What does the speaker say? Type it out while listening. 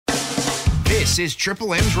This is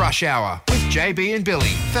Triple M's Rush Hour with JB and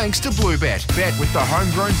Billy. Thanks to Bluebet. Bet with the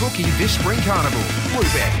homegrown bookie this spring carnival.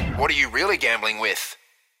 Bluebet. What are you really gambling with?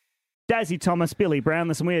 Dazzy Thomas, Billy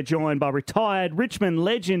Brownless, and we are joined by retired Richmond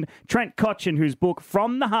legend Trent Cotchin, whose book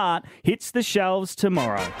From the Heart hits the shelves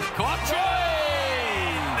tomorrow. Cotchin!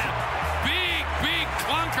 Big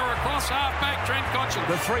clunker across half-back Trent Cotchin.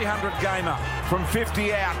 The 300-gamer from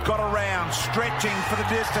 50 out, got around, stretching for the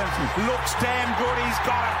distance. Looks damn good, he's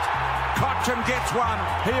got it. Cotchin gets one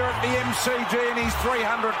here at the MCG in his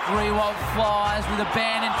 300. Rewalt flies with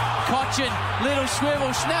abandon. Cotchin, little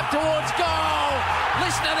swivel, snap towards goal.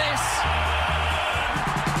 Listen to this.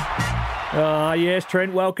 Yes,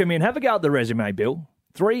 Trent, welcome in. Have a go at the resume, Bill.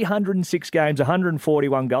 306 games,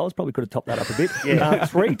 141 goals. Probably could have topped that up a bit.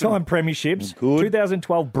 Three-time premierships. Good.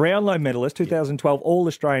 2012 Brownlow medalist, 2012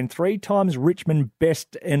 All-Australian, 3 times Richmond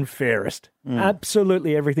best and fairest.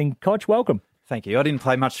 Absolutely everything. Koch, welcome. Thank you. I didn't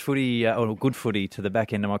play much footy, or good footy, to the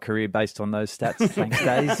back end of my career based on those stats, thanks,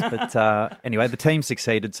 Days. But anyway, the team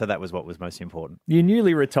succeeded, so that was what was most important. You're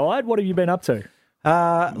newly retired. What have you been up to?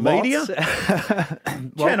 Media?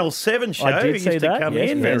 Channel 7 show. I did see used to that. come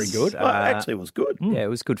Yes, in. very good. Actually, it was good. Yeah, it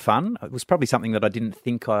was good fun. It was probably something that I didn't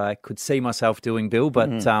think I could see myself doing, Bill,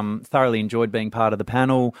 but thoroughly enjoyed being part of the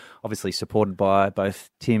panel, obviously supported by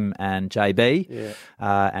both Tim and JB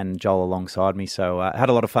and Joel alongside me. So I had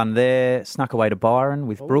a lot of fun there. Snuck away to Byron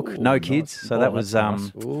with Brooke, no kids. So that was nice.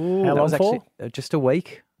 How that long was for? actually just a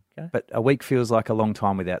week. Okay. But a week feels like a long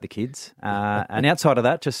time without the kids. And outside of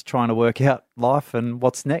that, just trying to work out life and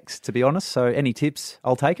what's next, to be honest. So any tips,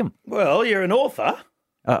 I'll take them. Well, you're an author.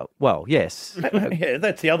 Well, yes. Yeah,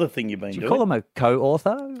 that's the other thing you've been Do you doing. call him a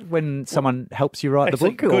co-author when someone helps you write Actually,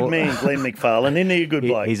 the book? good man, Glenn McFarlane. Isn't he a good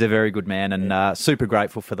bloke? He's a very good man and super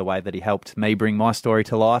grateful for the way that he helped me bring my story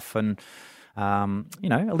to life and, a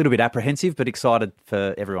little bit apprehensive but excited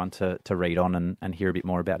for everyone to read on and hear a bit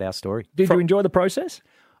more about our story. Did you enjoy the process?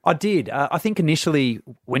 I did. I think initially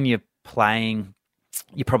when you're playing,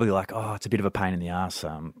 you're probably like, oh, it's a bit of a pain in the arse.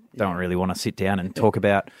 Don't really want to sit down and talk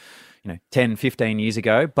about, 10, 15 years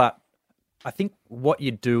ago. But I think what you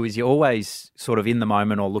do is you're always sort of in the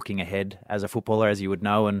moment or looking ahead as a footballer, as you would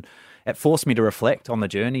know. And it forced me to reflect on the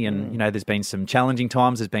journey. And, there's been some challenging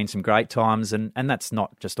times, there's been some great times. And that's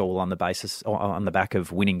not just all on the basis, or on the back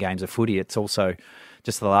of winning games of footy. It's also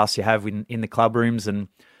just the laughs you have in the club rooms. And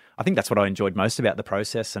I think that's what I enjoyed most about the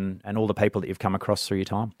process and all the people that you've come across through your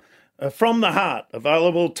time. From the Heart,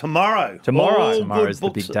 available tomorrow. Tomorrow's the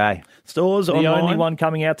big day. Stores the online. only one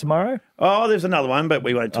coming out tomorrow? Oh, there's another one, but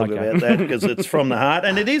we won't talk about that because it's from the heart.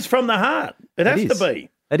 And it is from the heart. It has to be.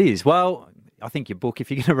 It is. Well, I think your book, if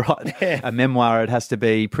you're going to write a memoir, it has to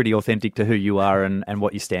be pretty authentic to who you are and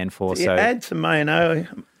what you stand for. So add some mayonnaise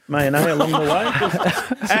along the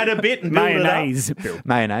way. Add a bit and build mayonnaise.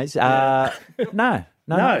 Mayonnaise.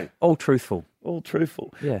 No. All truthful. All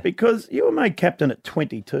truthful. Yeah. Because you were made captain at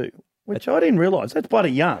 22, which I didn't realise. That's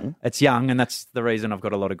bloody young. It's young, and that's the reason I've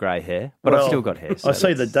got a lot of grey hair. But I've still got hair. So I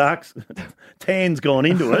see the darks. Tan's gone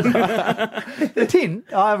into it. The tin?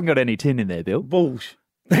 I haven't got any tin in there, Bill. Bullsh.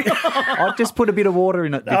 I've just put a bit of water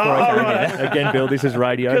in it before I came in. Again, Bill, this is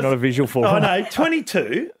radio, not a visual form. I know,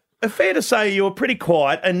 22. Fair to say you were pretty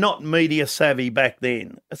quiet and not media savvy back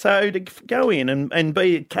then. So to go in and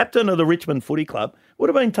be captain of the Richmond Footy Club would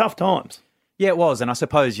have been tough times. Yeah, it was. And I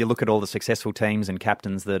suppose you look at all the successful teams and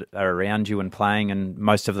captains that are around you and playing, and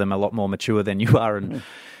most of them are a lot more mature than you are. And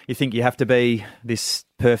you think you have to be this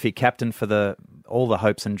perfect captain for all the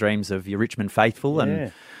hopes and dreams of your Richmond faithful.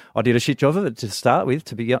 And I did a shit job of it to start with,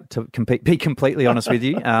 to be completely honest with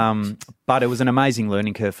you. But it was an amazing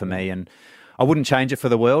learning curve for me. And I wouldn't change it for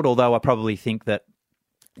the world, although I probably think that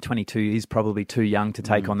 22 is probably too young to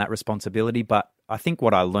take on that responsibility. But I think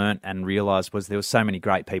what I learnt and realised was there were so many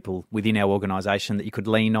great people within our organisation that you could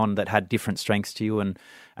lean on that had different strengths to you. And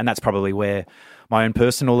that's probably where my own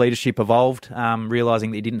personal leadership evolved,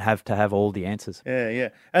 realising that you didn't have to have all the answers. Yeah.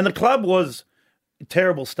 And the club was a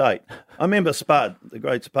terrible state. I remember Spud, the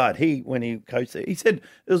great Spud, when he coached there, he said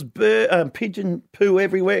there was pigeon poo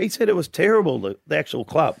everywhere. He said it was terrible, the actual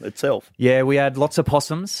club itself. Yeah, we had lots of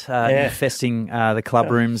possums infesting the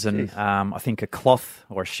club rooms, and I think a cloth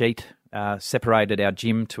or a sheet separated our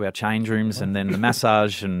gym to our change rooms, and then the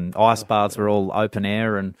massage and ice baths were all open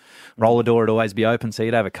air, and roller door would always be open, so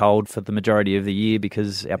you'd have a cold for the majority of the year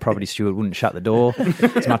because our property steward wouldn't shut the door,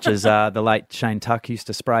 as much as the late Shane Tuck used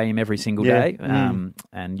to spray him every single day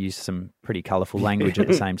and use some pretty colourful language at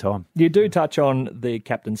the same time. You do touch on the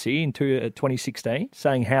captaincy in 2016,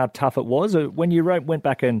 saying how tough it was. When you went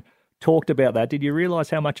back and talked about that, did you realise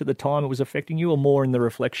how much at the time it was affecting you, or more in the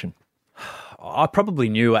reflection? I probably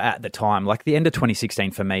knew at the time, like the end of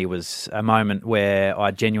 2016 for me was a moment where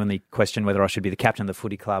I genuinely questioned whether I should be the captain of the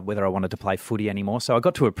footy club, whether I wanted to play footy anymore. So I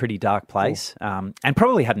got to a pretty dark place and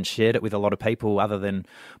probably hadn't shared it with a lot of people other than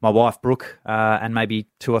my wife, Brooke, and maybe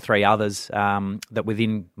 2 or 3 others that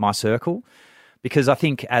within my circle. Because I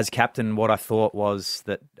think as captain, what I thought was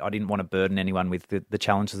that I didn't want to burden anyone with the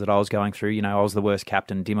challenges that I was going through. You know, I was the worst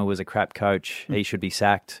captain. Dimmer was a crap coach. He should be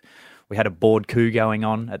sacked. We had a board coup going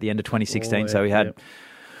on at the end of 2016, so we had,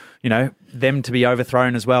 you know, them to be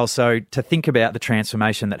overthrown as well. So to think about the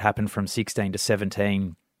transformation that happened from 16 to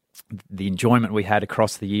 17, the enjoyment we had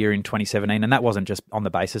across the year in 2017, and that wasn't just on the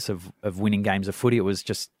basis of winning games of footy, it was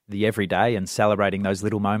just the everyday and celebrating those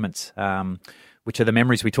little moments, which are the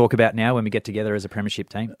memories we talk about now when we get together as a premiership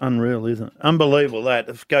team. Unreal, isn't it? Unbelievable that.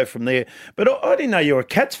 Let's go from there. But I didn't know you were a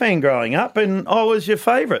Cats fan growing up, and I was your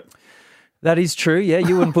favourite. That is true, yeah.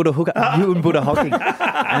 You and Buddha Hocking.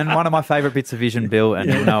 And one of my favourite bits of vision, Bill,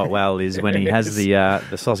 and you'll know it well, is when he has the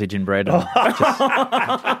sausage and bread and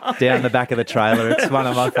just down the back of the trailer. It's one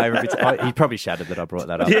of my favourite bits. He probably shattered that I brought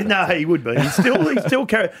that up. Yeah, no, he would be. He's still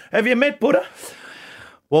carrying. Have you met Buddha?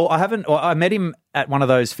 Well, I haven't. I met him at one of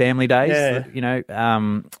those family days. Yeah. You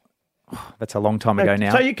know, that's a long time ago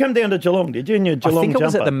now. So you come down to Geelong, did you? In your Geelong I think it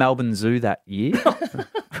was jumper? at the Melbourne Zoo that year.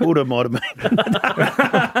 Buddha might have been.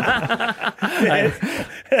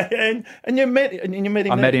 and you met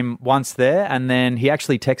him. I met him once there, and then he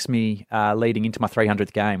actually texted me leading into my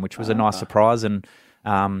 300th game, which was a nice surprise. And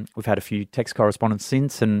we've had a few text correspondence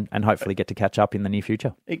since, and hopefully get to catch up in the near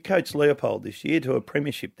future. He coached Leopold this year to a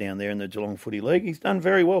premiership down there in the Geelong Footy League. He's done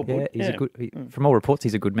very well. Yeah, he's a good. From all reports,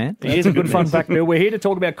 he's a good man. He is a good fun fact, Bill. We're here to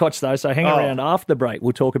talk about Cotch, though, so hang around after the break.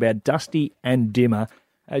 We'll talk about Dusty and Dimmer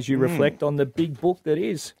as you reflect on the big book that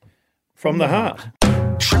is From the Heart.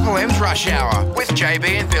 Triple M's Rush Hour with JB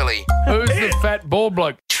and Billy. Who's the fat bald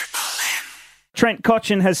bloke? Trent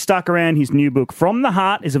Cotchin has stuck around. His new book, From the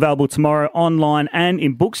Heart, is available tomorrow online and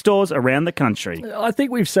in bookstores around the country. I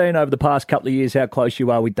think we've seen over the past couple of years how close you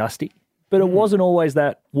are with Dusty, but it wasn't always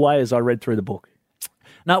that way as I read through the book.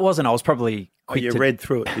 No, it wasn't. I was probably quick you to... read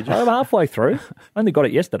through it, did you? I'm halfway through. Only got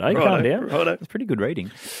it yesterday. Calm down. Righto. It's pretty good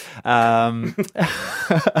reading.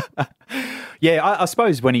 Yeah, I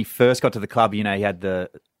suppose when he first got to the club, you know, he had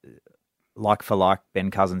the like-for-like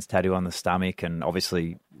Ben Cousins tattoo on the stomach, and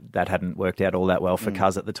obviously that hadn't worked out all that well for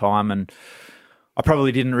Cuz at the time, and I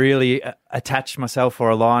probably didn't really attach myself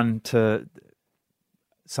or align to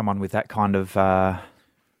someone with that kind of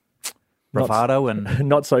bravado and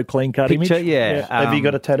Not so clean-cut picture. image. Yeah. Have you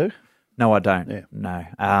got a tattoo? No, I don't. Yeah.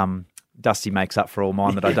 No. Dusty makes up for all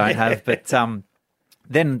mine that I don't have. But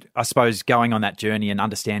then I suppose going on that journey and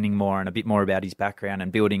understanding more and a bit more about his background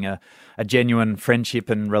and building a genuine friendship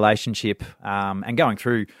and relationship and going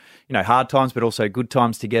through, you know, hard times but also good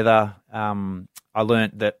times together, I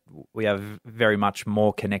learnt that we are very much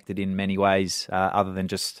more connected in many ways other than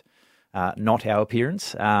just not our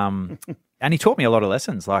appearance. And he taught me a lot of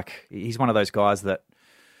lessons. Like, he's one of those guys that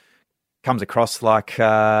comes across like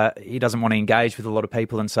he doesn't want to engage with a lot of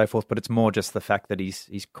people and so forth, but it's more just the fact that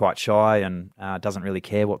he's quite shy and doesn't really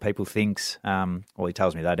care what people thinks. Well, he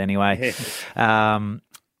tells me that anyway. And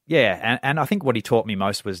I think what he taught me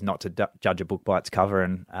most was not to judge a book by its cover,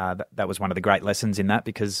 and that was one of the great lessons in that,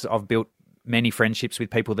 because I've built many friendships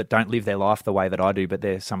with people that don't live their life the way that I do, but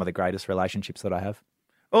they're some of the greatest relationships that I have.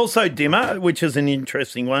 Also, Dimmer, which is an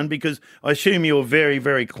interesting one, because I assume you're very,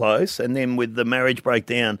 very close, and then with the marriage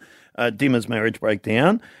breakdown, Dimmer's marriage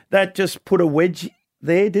breakdown, that just put a wedge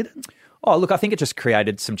there, did it? Oh, look, I think it just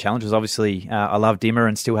created some challenges. Obviously, I love Dimmer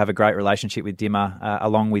and still have a great relationship with Dimmer,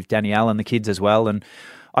 along with Danielle and the kids as well. And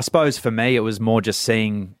I suppose for me, it was more just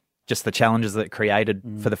seeing just the challenges that it created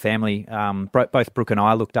for the family. Both Brooke and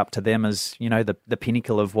I looked up to them as, you know, the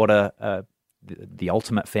pinnacle of what the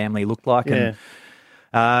ultimate family looked like. Yeah.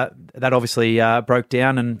 And that obviously broke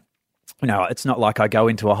down. And, you know, it's not like I go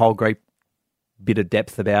into a whole great bit of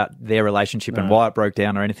depth about their relationship and why it broke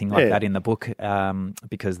down or anything like that in the book,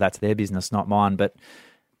 because that's their business, not mine. But,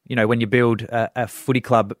 you know, when you build a footy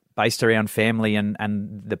club based around family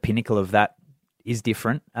and the pinnacle of that is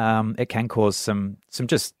different, it can cause some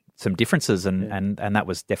differences. And that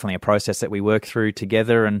was definitely a process that we worked through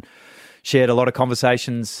together and shared a lot of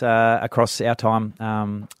conversations across our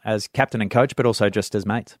time as captain and coach, but also just as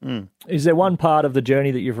mates. Is there one part of the journey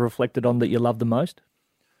that you've reflected on that you love the most?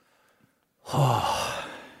 I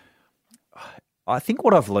think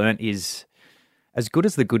what I've learned is, as good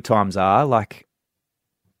as the good times are, like,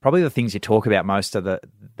 probably the things you talk about most are the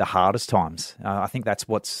hardest times. I think that's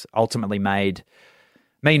what's ultimately made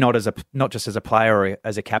me not just as a player or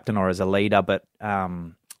as a captain or as a leader, but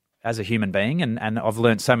as a human being, and I've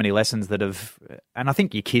learned so many lessons that have, and I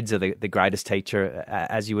think your kids are the greatest teacher,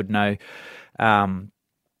 as you would know,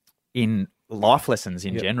 in life lessons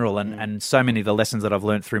in general, and so many of the lessons that I've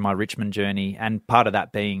learned through my Richmond journey, and part of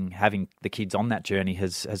that being having the kids on that journey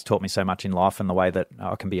has taught me so much in life, and the way that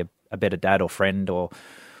I can be a better dad or friend or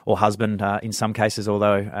husband in some cases,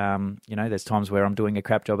 although, there's times where I'm doing a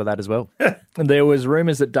crap job of that as well. And there was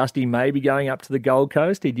rumours that Dusty may be going up to the Gold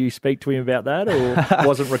Coast. Did you speak to him about that, or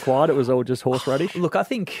wasn't required? It was all just horseradish? Look, I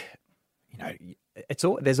think,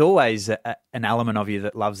 there's always an element of you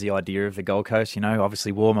that loves the idea of the Gold Coast.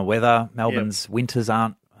 Obviously warmer weather. Melbourne's winters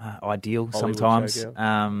aren't ideal sometimes.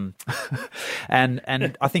 And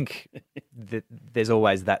I think that there's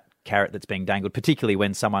always that carrot that's being dangled, particularly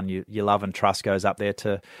when someone you love and trust goes up there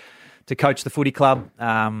to coach the footy club.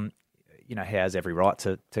 He has every right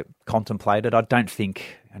to contemplate it. I don't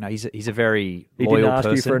think, he's a very loyal person. He didn't ask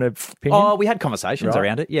you for an opinion? Oh, we had conversations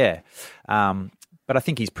around it, yeah. But I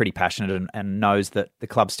think he's pretty passionate and knows that the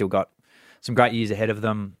club's still got some great years ahead of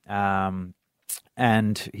them,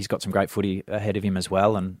 and he's got some great footy ahead of him as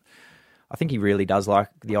well. And I think he really does like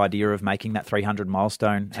the idea of making that 300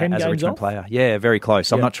 milestone as a Richmond player. Yeah, very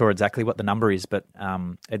close. I'm not sure exactly what the number is, but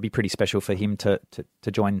it'd be pretty special for him to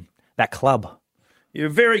join that club. You're a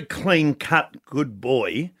very clean-cut, good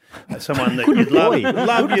boy. Someone that you'd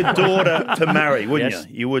love your daughter to marry, wouldn't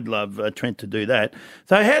you? You would love Trent to do that.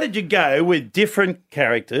 So how did you go with different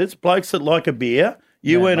characters, blokes that like a beer?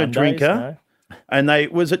 You weren't Mondays, a drinker. No.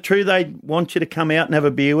 And was it true they want you to come out and have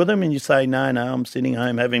a beer with them, and you say, no, I'm sitting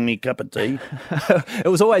home having me cup of tea? It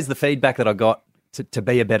was always the feedback that I got to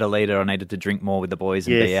be a better leader. I needed to drink more with the boys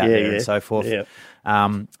and be out there and so forth. Yeah.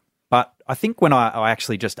 But I think when I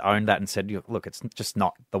actually just owned that and said, look, it's just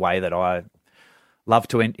not the way that I love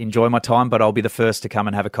to enjoy my time, but I'll be the first to come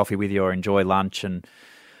and have a coffee with you or enjoy lunch. And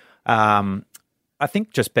I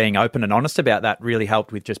think just being open and honest about that really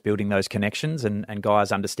helped with just building those connections and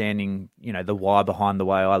guys understanding, the why behind the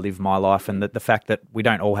way I live my life, and the fact that we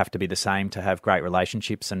don't all have to be the same to have great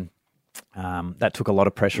relationships. And that took a lot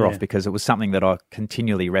of pressure off, because it was something that I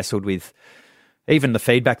continually wrestled with. Even the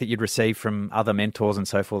feedback that you'd receive from other mentors and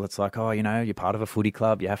so forth, it's like, you're part of a footy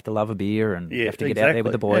club, you have to love a beer and you have to get out there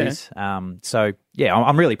with the boys. Yeah.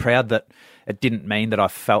 I'm really proud that it didn't mean that I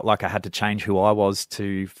felt like I had to change who I was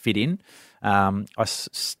to fit in. I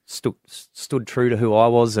stood true to who I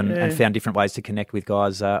was and found different ways to connect with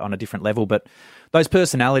guys on a different level. But those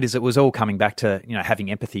personalities, it was all coming back to, having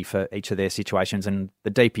empathy for each of their situations, and the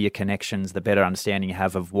deeper your connections, the better understanding you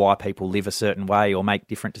have of why people live a certain way or make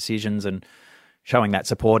different decisions, and showing that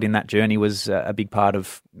support in that journey was a big part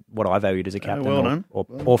of what I valued as a captain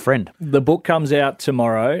or friend. The book comes out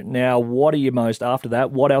tomorrow. Now, what are you most after that?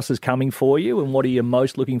 What else is coming for you, and what are you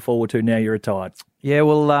most looking forward to now you're retired? Yeah,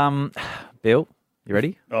 well, Bill, you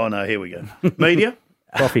ready? Oh, no, here we go. Media?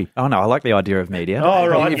 Coffee. Oh, no, I like the idea of media. Oh,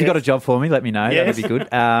 right. If you've got a job for me, let me know. Yes. That'd be good.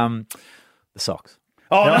 The socks.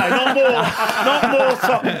 Oh, no, not more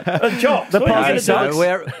socks. A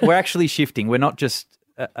job. We're actually shifting. We're not just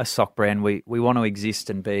a sock brand. We want to exist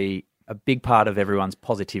and be a big part of everyone's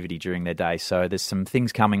positivity during their day. So there's some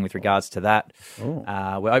things coming with regards to that.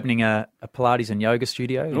 We're opening a Pilates and yoga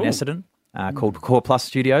studio in Essendon called Core Plus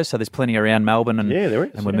Studios. So there's plenty around Melbourne, and there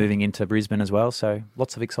is, and we're moving into Brisbane as well. So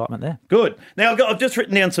lots of excitement there. Good. Now I've just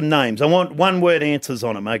written down some names. I want one-word answers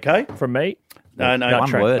on them. Okay? From me? No, one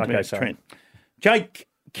Trent. word. Okay, sorry. Trent. Jake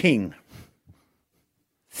King.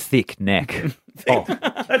 Thick neck.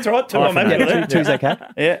 That's right. Two's okay.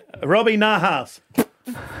 Yeah. Robbie Nahas.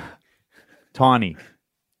 Tiny.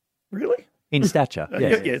 Really? In stature.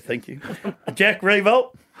 Yeah, thank you. Jack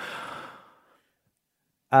Revolt.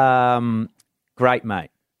 Great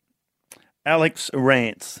mate. Alex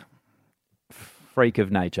Rance. Freak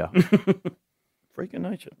of nature. Freak of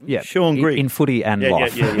nature? Yeah. Sean Greene. In footy and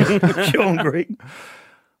life. Yeah. Sean Greene.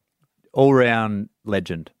 All-round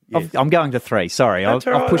legend. Yes. I'm going to 3. Sorry, I've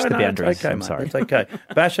pushed the boundaries. Okay, I'm sorry. That's okay.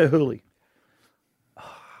 Basher Hooley.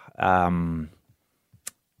 I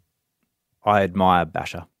admire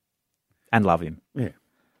Basher and love him. Yeah.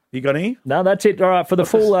 You got any? No, that's it. All right, for the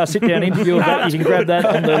full sit-down interview of that, you can grab that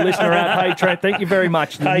on the listener app. Hey, Trent, thank you very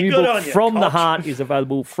much. The new book, From the Heart, is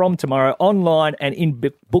available from tomorrow online and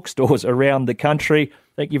in bookstores around the country.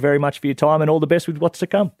 Thank you very much for your time, and all the best with what's to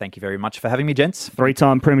come. Thank you very much for having me, gents.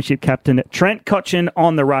 3-time premiership captain Trent Cotchin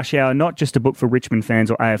on the Rush Hour. Not just a book for Richmond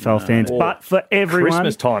fans or AFL fans, but for everyone.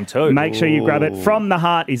 Christmas time too. Make sure you grab it. From the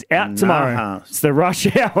Heart is out tomorrow. It's the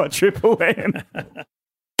Rush Hour, Triple M.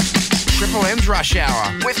 Triple M's Rush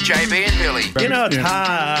Hour with JB and Billy. You know, it's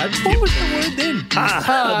hard. What was the word then?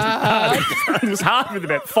 Hard. It was hard with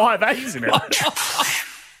about 5 A's in it.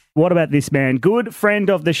 What about this man? Good friend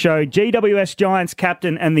of the show, GWS Giants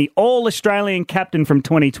captain and the All-Australian captain from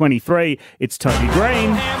 2023. It's Toby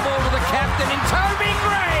Greene. Handball to the captain in Toby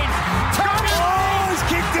Greene. Toby He's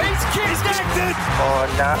kicked it. He's kicked it.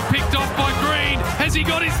 picked off by Greene. Has he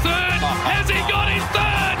got his third? Has he got his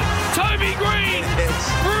third? Toby Greene.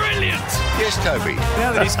 Brilliant. Yes, Toby.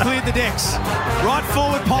 Now that he's cleared the decks, right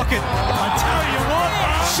forward pocket. I tell you what,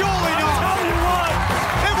 surely not. I tell you what,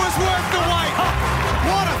 it was worth the wait.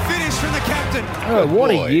 What a finish from the captain. Oh, what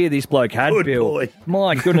a year this bloke had, Good Bill. boy.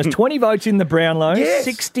 My goodness, 20 votes in the Brownlow, Yes.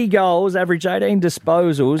 60 goals, average 18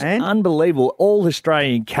 disposals. And? Unbelievable.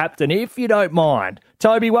 All-Australian captain, if you don't mind.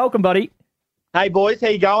 Toby, welcome, buddy. Hey, boys, how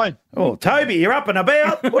you going? Oh, Toby, you're up and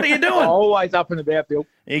about. What are you doing? Always up and about, Bill.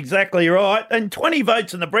 Exactly right. And 20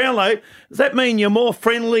 votes in the Brownlow. Does that mean you're more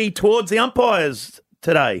friendly towards the umpires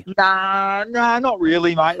today? Nah, not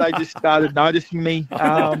really, mate. They just started noticing me,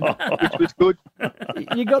 which was good.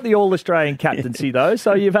 You got the All-Australian captaincy, though,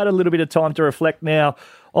 so you've had a little bit of time to reflect now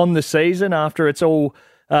on the season after it's all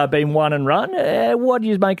been won and run. What do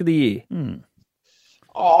you make of the year?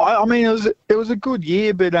 Oh, I mean, it was a good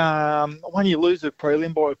year, but when you lose a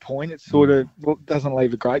prelim by a point, it sort of doesn't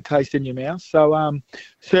leave a great taste in your mouth. So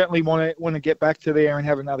certainly want to get back to there and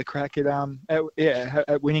have another crack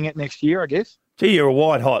at winning it next year, I guess. Gee, you're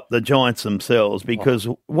white hot, the Giants themselves, because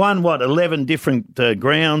 11 different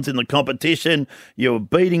grounds in the competition. You're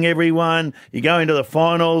beating everyone. You go into the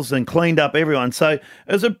finals and cleaned up everyone. So it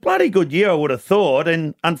was a bloody good year, I would have thought.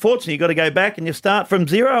 And unfortunately, you've got to go back and you start from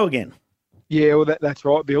zero again. Yeah, well, that's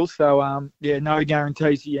right, Bill. So, no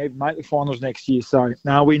guarantees that you even make the finals next year. So,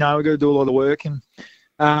 no, we know we've got to do a lot of work and,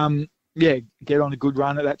 get on a good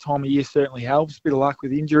run at that time of year certainly helps. Bit of luck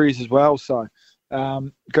with injuries as well. So,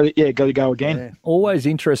 got to go again. Yeah. Always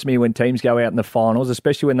interests me when teams go out in the finals,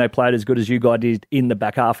 especially when they played as good as you guys did in the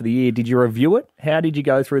back half of the year. Did you review it? How did you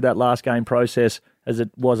go through that last game process as it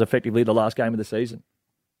was effectively the last game of the season?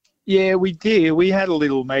 Yeah, we did. We had a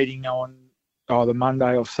little meeting on the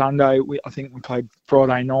Monday or Sunday. I think we played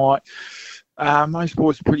Friday night. Most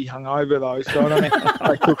boys are pretty hungover though, so I don't have to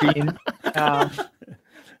play cookie in.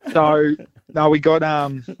 No, we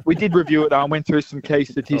did review it though. I went through some key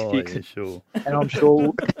statistics. Oh, yeah, sure. And I'm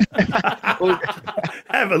sure.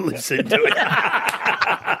 Have a listen to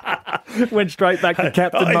it. Went straight back to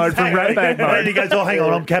captain mode from ratbag mode. And he goes, hang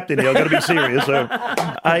on, I'm captain here. I've got to be serious. So,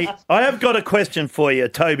 I have got a question for you,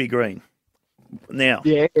 Toby Greene. Now,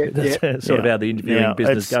 That's sort of how the interviewing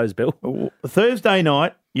business goes, Bill. Thursday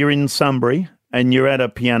night, you're in Sunbury and you're at a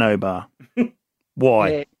piano bar. Why?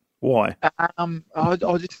 Yeah. Why?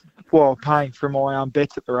 I just paying for my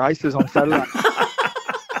bets at the races on Saturday.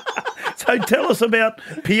 So tell us about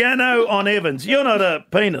piano on Evans. You're not a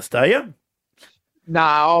pianist, are you?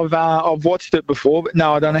 No, I've watched it before, but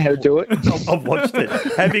no, I don't know how to do it. I've watched it.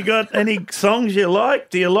 Have you got any songs you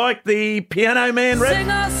like? Do you like the Piano Man rap? Sing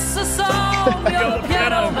us a song, your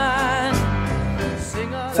piano man.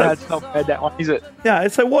 That's not bad, that one, is it? Yeah,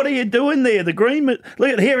 so what are you doing there? The Greene,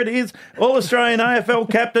 look, here it is. All-Australian AFL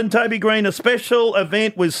captain Toby Greene, a special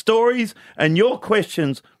event with stories and your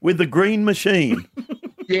questions with the Greene machine.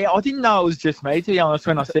 Yeah, I didn't know it was just me, to be honest,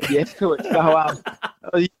 when I said yes to it.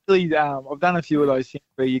 So usually I've done a few of those things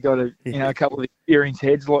where you got a couple of experienced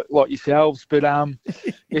heads like yourselves. But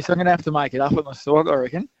yes, I'm going to have to make it up on the side, I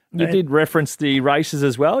reckon. You did reference the races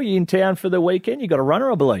as well. You in town for the weekend? You got a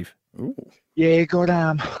runner, I believe. Ooh. Yeah, got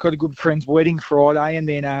a good friend's wedding Friday and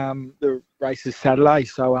then the race is Saturday.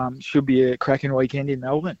 So should be a cracking weekend in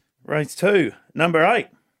Melbourne. Race 2, number 8.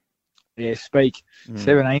 Yeah, speak.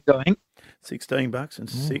 17th, I think. $16 and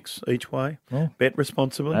 6 each way. Bet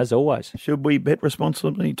responsibly. As always. Should we bet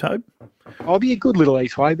responsibly, Tobe? I'll be a good little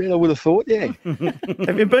each way bet, I would have thought, yeah.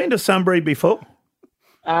 Have you been to Sunbury before?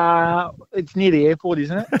 It's near the airport,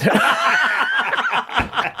 isn't it?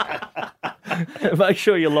 Make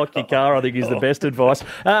sure you lock your car, I think, is the best advice.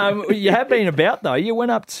 You have been about, though. You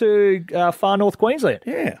went up to far north Queensland.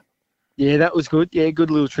 Yeah. Yeah, that was good. Yeah,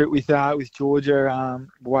 good little trip with Georgia.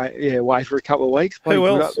 Away for a couple of weeks. Who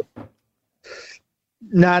else?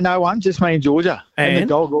 No one. Just me and Georgia. And the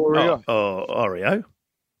dog, Oreo. Oreo.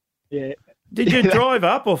 Yeah. Did you drive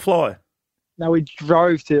up or fly? No, we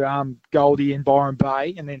drove to Goldie and Byron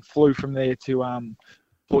Bay and then flew from there to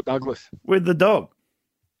Port Douglas. With the dog?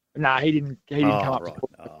 No, he didn't come up to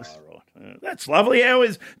Port Douglas. Right. That's lovely. How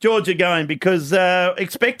is Georgia going? Because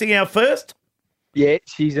expecting our first? Yeah,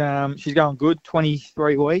 she's going good.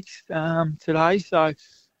 23 weeks today. So,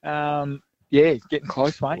 getting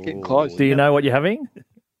close, mate. Getting close. Do you know what you're having?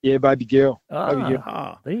 Yeah, baby girl. Baby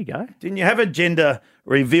girl. There you go. Didn't you have a gender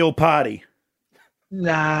reveal party?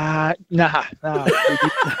 Nah.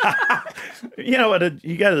 You know what?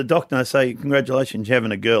 You go to the doctor and they say, congratulations, you're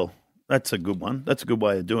having a girl. That's a good one. That's a good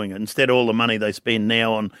way of doing it. Instead of all the money they spend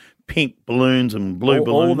now on pink balloons and blue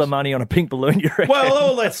balloons. All the money on a pink balloon, you reckon? Well,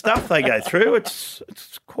 all that stuff they go through, it's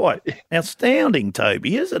quite astounding,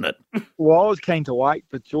 Toby, isn't it? Well, I was keen to wait,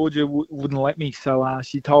 but Georgia wouldn't let me, so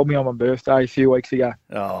she told me on my birthday a few weeks ago.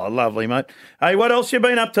 Oh, lovely, mate. Hey, what else you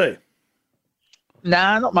been up to?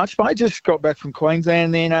 Nah, not much, mate. Just got back from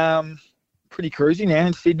Queensland, then pretty cruisy now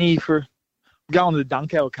in Sydney for going to the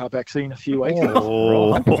Dunkeld Cup actually in a few weeks. Near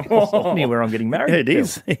where I'm getting married. Yeah, it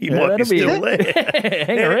is. He might be still there.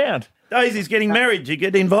 Hang around. Daisy's getting married. Did you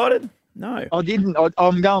get invited? No. I didn't.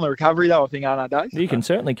 I'm going to recovery though, I think, aren't I, Dave? You can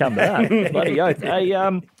certainly come to that. Bloody oath. Hey,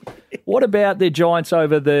 what about the Giants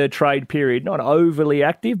over the trade period? Not overly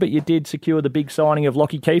active, but you did secure the big signing of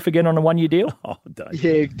Lockie Keefe again on a one-year deal? Oh, Dave.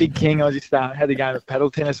 Yeah, Big King. I just had a game of paddle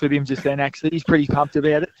tennis with him just then, actually. He's pretty pumped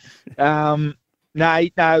about it. No,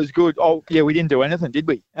 it was good. Oh, yeah, we didn't do anything, did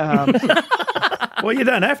we? Well, you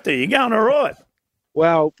don't have to. You're going all right.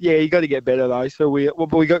 Well, yeah, you got to get better though. So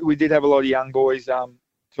we did have a lot of young boys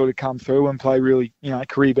sort of come through and play really,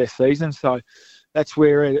 career best season. So that's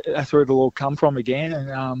where it'll all come from again.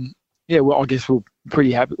 And well, I guess we're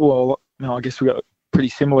pretty happy. Well, I guess we got a pretty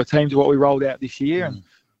similar team to what we rolled out this year, and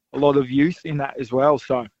a lot of youth in that as well.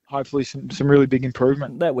 So hopefully some really big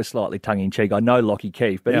improvement. That was slightly tongue-in-cheek. I know Lockie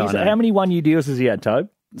Keefe, but Yeah, I know. how many one-year deals has he had, Tobe?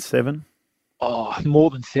 7. Oh, more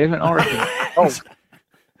than 7, I reckon.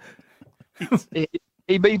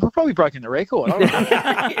 He'd probably broken the record. I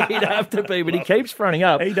reckon. He'd have to be, but he keeps fronting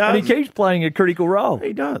up. He does. And he keeps playing a critical role.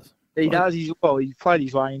 He does. He does. He played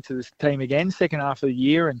his way into this team again, second half of the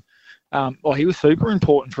year, and he was super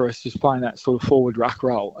important for us, just playing that sort of forward ruck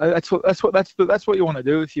role. That's what you want to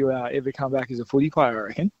do if you ever come back as a footy player, I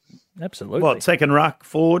reckon. Absolutely. What, second ruck,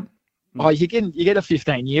 forward? Oh, you get a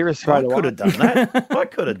 15-yearer straight away. I could have done that. I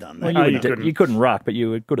could have done that. Well, you couldn't ruck, but you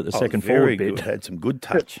were good at the second forward bit. Good. Had some good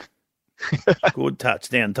touch. Good touch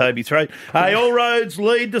down Toby's throat. Hey, all roads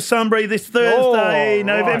lead to Sunbury this Thursday,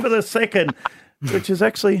 November the 2nd, which is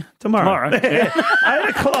actually tomorrow. Yeah. 8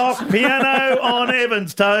 o'clock, piano on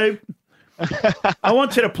Evans, Tobe. I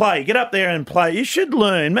want you to play. Get up there and play. You should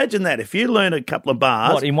learn. Imagine that. If you learn a couple of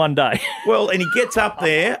bars. What, in one day? Well, and he gets up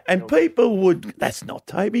there and people would, that's not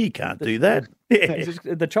Toby. You can't do that. Yeah. Is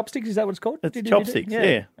it the chopsticks, is that what it's called? It's chopsticks,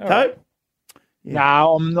 yeah. All Tobe? Yeah.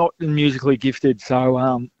 No, I'm not musically gifted,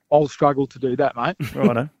 so I'll struggle to do that, mate.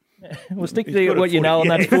 Righto. We'll stick to what you know, and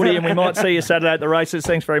that's footy, and we might see you Saturday at the races.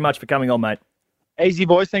 Thanks very much for coming on, mate. Easy,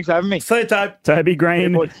 boys. Thanks for having me. See you, Tobe. Toby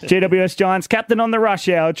Greene, GWS Giants captain on the rush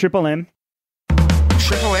hour, Triple M.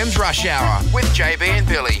 Triple M's Rush Hour with JB and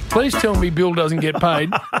Billy. Please tell me Bill doesn't get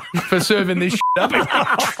paid for serving this up.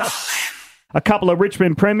 A couple of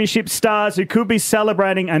Richmond Premiership stars who could be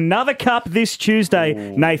celebrating another cup this Tuesday.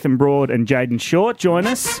 Nathan Broad and Jaden Short join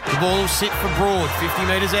us. The ball will sit for Broad,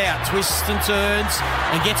 50 metres out, twists and turns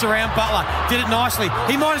and gets around Butler. Did it nicely.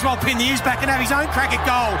 He might as well pin the ears back and have his own crack at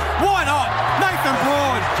goal. Why not? Nathan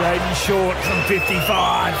Broad. Jaden Short from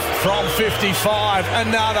 55. From 55,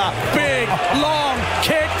 another big, long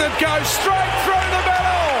kick that goes straight through the middle.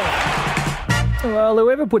 Well,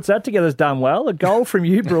 whoever puts that together has done well. A goal from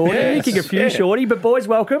you, Broad. You kick a few, Shorty. But, boys,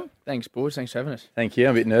 welcome. Thanks, boys. Thanks for having us. Thank you.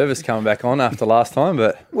 I'm a bit nervous coming back on after last time,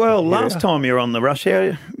 but... Well, last time you were on the rush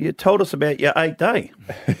hour, you told us about your 8-day.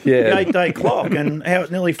 Your 8-day clock and how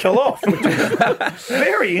it nearly fell off, which is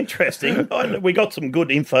very interesting. We got some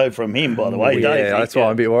good info from him, by the way, Yeah, Dave. that's why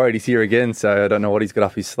I'm a bit worried. He's here again, so I don't know what he's got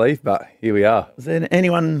up his sleeve, but here we are. Does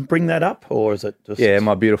anyone bring that up, or is it just... Yeah,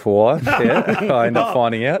 my beautiful wife. Yeah, I end up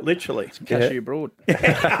finding out. Literally. Cashew Broad.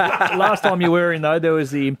 Last time you were in, though, there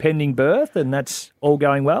was the impending birth, and that's all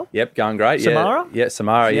going well? Yep, going great. Samara? Yeah,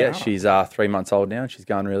 Samara, yeah. She's 3 months old now, and she's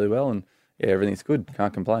going really well, and yeah, everything's good.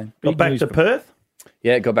 Can't complain. Got back to Perth?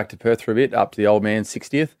 Yeah, got back to Perth for a bit, up to the old man's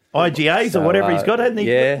 60th. IGAs or whatever he's got, hasn't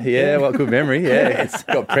he? Yeah, well, good memory, yeah. It's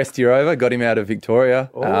got Prestia over, got him out of Victoria.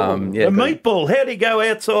 The meatball, how'd he go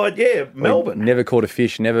outside? Yeah, Melbourne. Never caught a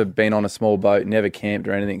fish, never been on a small boat, never camped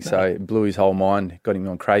or anything, so it blew his whole mind. Got him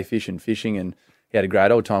on crayfish and fishing, and he had a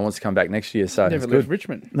great old time. Wants to come back next year, so Never it's left good.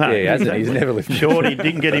 Richmond. No, yeah, he hasn't. He's never left Shorty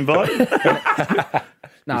didn't get invited.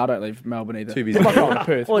 No, I don't leave Melbourne either. Too busy. I'm going to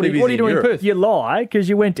Perth. What are you doing in Perth? You lie because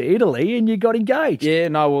you went to Italy and you got engaged. Yeah,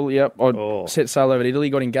 no, well, yep. I set sail over to Italy,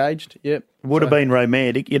 got engaged. Yep. Would have been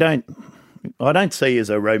romantic. I don't see you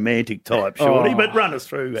as a romantic type, Shorty, but run us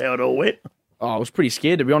through how it all went. Oh, I was pretty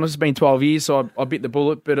scared, to be honest. It's been 12 years, so I bit the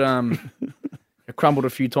bullet, but I crumbled a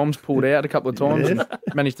few times, pulled out a couple of times, and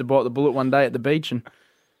managed to bite the bullet one day at the beach. And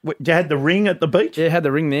you had the ring at the beach? Yeah, had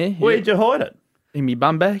the ring there. Where'd you hide it? In my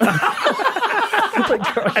bum bag.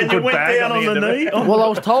 And you went down on the knee? Well, I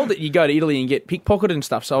was told that you go to Italy and get pickpocketed and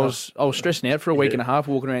stuff, so I was stressing out for a week and a half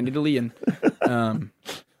walking around Italy, and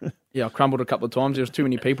I crumbled a couple of times. There was too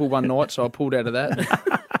many people one night, so I pulled out of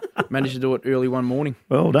that. Managed to do it early one morning.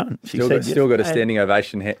 Well done. Still got a standing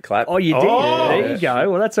ovation clap. Oh, you did? There you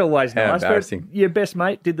go. Well, that's always How nice. embarrassing. But your best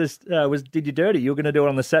mate did this. Did you dirty? You were going to do it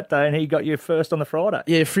on the Saturday, and he got you first on the Friday.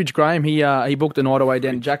 Yeah, Fridge Graham. He booked a night away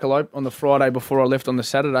down in Jackalope on the Friday before I left on the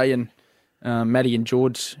Saturday, and Matty and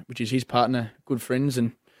George, which is his partner, good friends,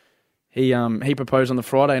 and he proposed on the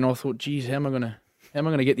Friday, and I thought, geez, how am I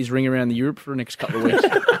going to get this ring around the Europe for the next couple of weeks?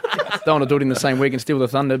 Don't want to do it in the same week and steal the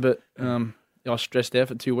thunder, but. I was stressed out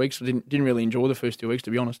for 2 weeks. I didn't really enjoy the first 2 weeks,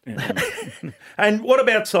 to be honest. And what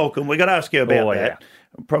about Solcombe? We've got to ask you about that.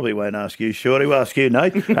 Yeah. Probably won't ask you, Shorty. We'll ask you,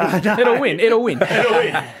 Nate. It'll win.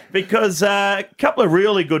 Because a couple of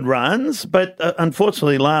really good runs, but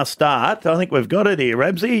unfortunately last start, I think we've got it here,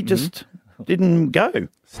 Rabsy, just didn't go.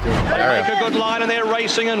 They make a good line and they're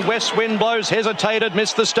racing, and West Wind Blows hesitated,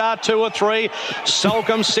 missed the start 2 or 3.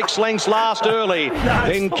 Solcombe 6 lengths last early.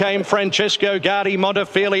 Then came Francesco Guardi,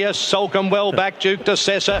 Montefilia, Solcombe well back, Duke de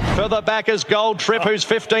Sessa. Further back is Gold Trip, who's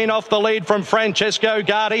 15 off the lead from Francesco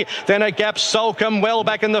Guardi. Then a gap, Solcombe well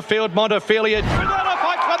back in the field, Montefilia.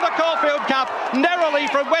 Fights won the Caulfield Cup narrowly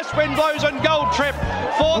from West Wind Blows and Gold Trip.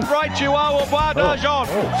 Fourth right, Chihuahua Bois d'Argent,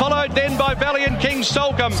 followed then by Valiant King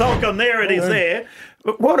Solcombe. Solcombe, there it is there.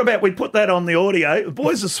 But what about we put that on the audio? The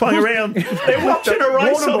boys are swung around. They're watching a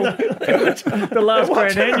race on the last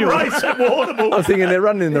Grand Annual. Race at Warrnambool. I'm thinking they're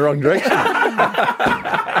running in the wrong direction.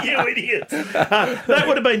 You idiots. That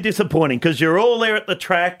would have been disappointing because you're all there at the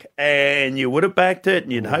track and you would have backed it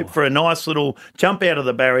and you'd hope for a nice little jump out of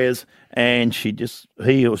the barriers, and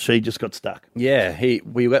he or she just got stuck. Yeah,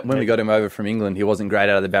 when we got him over from England, he wasn't great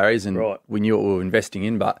out of the barriers, and we knew what we were investing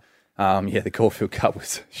in, but the Caulfield Cup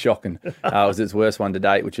was shocking. It was its worst one to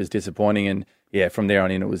date, which was disappointing. And from there on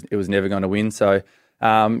in, it was never going to win. So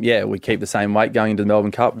we keep the same weight going into the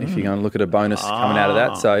Melbourne Cup. If you're going to look at a bonus coming out of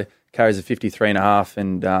that, so carries a 53.5,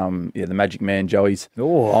 and the Magic Man Joey's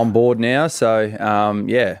on board now. So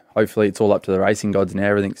hopefully it's all up to the racing gods now.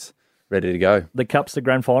 Everything's ready to go. The Cup's the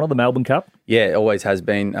grand final, the Melbourne Cup. Yeah, it always has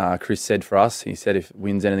been. Chris said for us, he said if it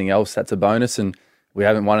wins anything else, that's a bonus, and we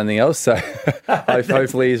haven't won anything else, so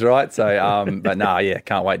hopefully he's right. So,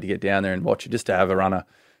 can't wait to get down there and watch it. Just to have a runner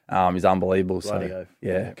is unbelievable.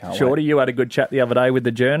 Can't Shorty, wait. you had a good chat the other day with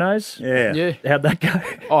the journos. Yeah. How'd that go?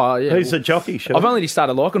 Oh, yeah. Who's the jockey, Shorty? I've only just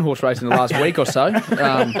started liking horse racing the last week or so.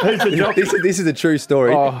 Who's the jockey? This is a true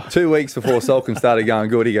story. 2 weeks before Solcombe started going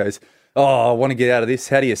good, he goes, I want to get out of this.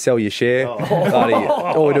 How do you sell your share?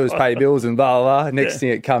 All we do is pay bills and blah, blah, blah. Next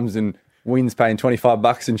thing it comes and Wynn's paying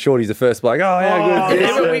 $25 and Shorty's the first bloke. Oh, how good.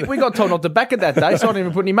 Yeah, we got told not to back it that day, so I didn't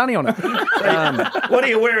even put any money on it. What are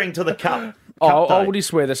you wearing to the Cup? I'll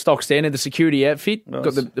just wear the stock standard, the security outfit. Nice.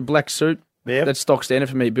 Got the black suit. Yep. That's stock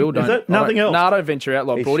standard for me, Bill. Is it? Nothing else? No, I don't venture out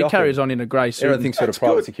like Broad. He carries on in a grey suit. Everything's got a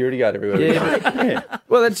private security guard everywhere. Yeah.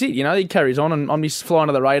 Well, that's it. He carries on, and I'm just flying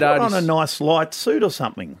to the radar. Put on a nice light suit or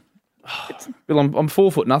something. Bill, I'm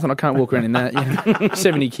 4 foot nothing. I can't walk around in that.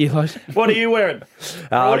 70 kilos. What are you wearing?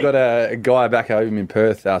 I've got a guy back home in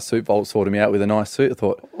Perth, Suit Vault, sorted me out with a nice suit. I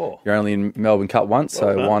thought, you're only in Melbourne Cup once,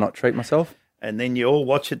 so why not treat myself? And then you all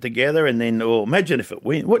watch it together, and then imagine if it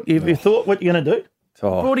wins. What have you thought? What you're going to do?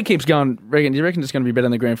 Broady keeps going. Do you reckon it's going to be better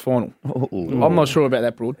in the grand final? I'm not sure about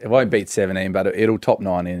that, Broad. It won't beat 17, but it'll top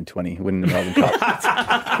 19 and 20, winning the Melbourne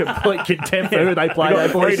Cup. Complete contempt for who they play.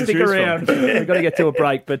 They boys stick around. We've got to get to a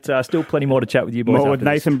break, but still plenty more to chat with you boys. More with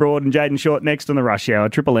Nathan Broad and Jaden Short next on the Rush Hour.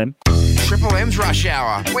 Triple M. Triple M's Rush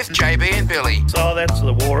Hour with JB and Billy. So that's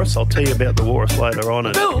the walrus. I'll tell you about the walrus later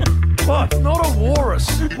on. Bill, what? It's not a walrus.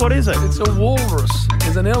 What is it? It's a walrus.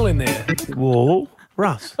 There's an L in there.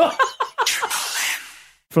 Walrus.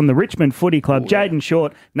 From the Richmond Footy Club, Jaden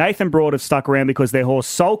Short, Nathan Broad have stuck around because their horse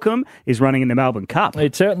Solcombe is running in the Melbourne Cup.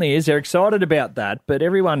 It certainly is. They're excited about that, but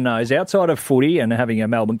everyone knows outside of footy and having a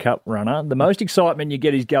Melbourne Cup runner, the most excitement you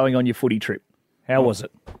get is going on your footy trip. How was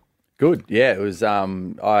it? Good. Yeah, it was.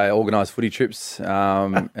 I organised footy trips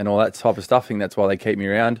and all that type of stuff. I think that's why they keep me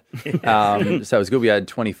around. So it was good. We had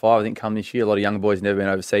 25, I think, come this year. A lot of young boys never been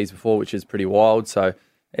overseas before, which is pretty wild. So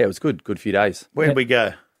yeah, it was good. Good few days. Where did we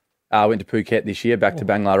go? I went to Phuket this year, back to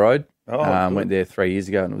Bangla Road. Went there 3 years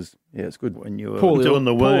ago, and it was good. When you were doing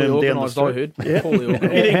the worm down the street. I heard. Yeah. You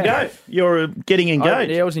didn't go. You were getting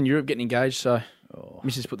engaged. I was in Europe getting engaged, so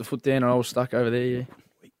Mrs. put the foot down, and I was stuck over there. Yeah.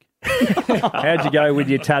 How'd you go with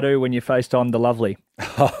your tattoo when you FaceTimed the lovely?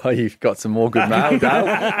 Oh, you've got some more good mail, Dale.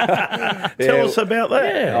 Tell us about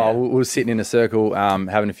that. Yeah. We were sitting in a circle,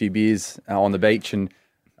 having a few beers on the beach, and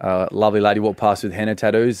a lovely lady walked past with henna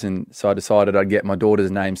tattoos, and so I decided I'd get my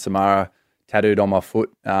daughter's name, Samara, tattooed on my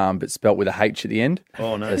foot, but spelt with a H at the end.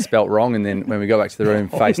 Oh, no. So spelt wrong, and then when we got back to the room,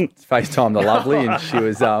 FaceTimed the lovely, and she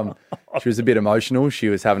was a bit emotional. She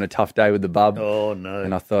was having a tough day with the bub. Oh, no.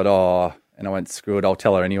 And I thought, and I went, screw it, I'll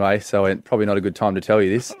tell her anyway. So I went, probably not a good time to tell you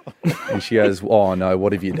this. And she goes, oh, no,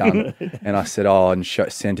 what have you done? And I said, and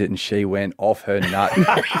sent it, and she went off her nut.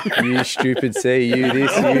 You stupid C, you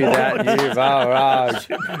this, you that,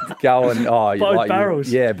 you going, both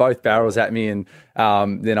barrels. Both barrels at me. And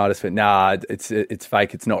then I just went, nah, it's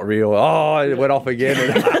fake, it's not real. Oh, it went off again.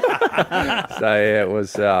 So, yeah, it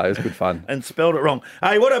was good fun. And spelled it wrong.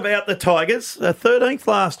 Hey, what about the Tigers? 13th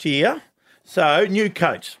last year. So, new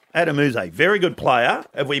coach, Adam Uze, very good player.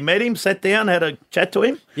 Have we met him, sat down, had a chat to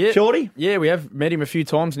him? Yeah. Shorty? Yeah, we have met him a few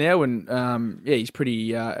times now, and he's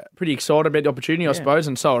pretty excited about the opportunity, I suppose,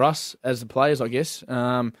 and so are us as the players, I guess.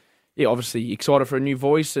 Obviously excited for a new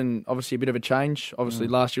voice and obviously a bit of a change. Obviously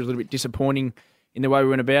last year was a little bit disappointing in the way we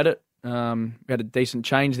went about it. We had a decent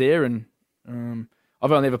change there, and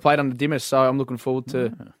I've only ever played under Dimas, so I'm looking forward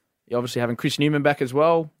to obviously having Chris Newman back as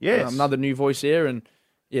well. Yes. Another new voice there, and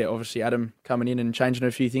obviously Adam coming in and changing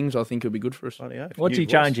a few things, I think it'll be good for us. What's he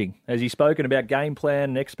changing? Has he spoken about game plan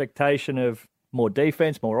and expectation of more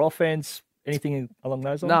defence, more offence, anything along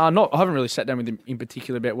those lines? No, I haven't really sat down with him in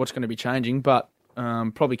particular about what's going to be changing, but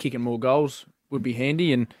probably kicking more goals would be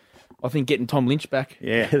handy, and I think getting Tom Lynch back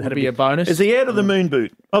would be a bonus. Is he out of the moon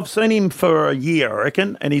boot? I've seen him for a year, I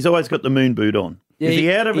reckon, and he's always got the moon boot on. Yeah, is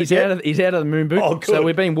he out of it yet? He's out of the moon boot. Oh, good. So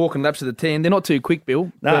we've been walking laps of the 10. They're not too quick,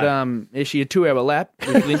 Bill. No. But actually a 2-hour lap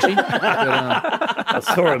with Lynchy. I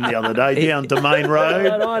saw him the other day down Domain Road.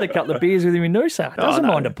 I had a couple of beers with him in Noosa. Doesn't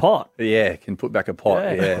mind a pot. Yeah, can put back a pot.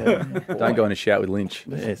 Yeah. Don't go in a shout with Lynch.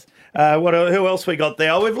 Yes. Who else we got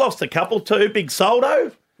there? We've lost a couple too. Big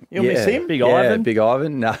Soldo. You'll miss him? Big Ivan. Big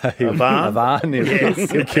Ivan. No,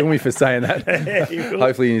 Avan. He'll kill me for saying that.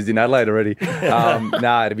 Hopefully he's in Adelaide already.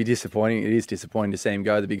 It'd be disappointing. It is disappointing to see him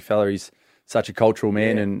go. The big fella, he's such a cultural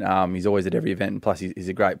man, and he's always at every event, and plus he's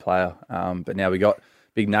a great player. But now we got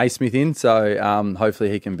big Naismith in, so hopefully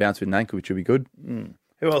he can bounce with Nanka, which will be good.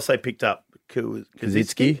 Who else they picked up?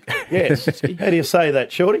 Kazitsky. Yes. How do you say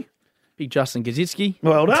that, Shorty? Big Justin Kazitsky.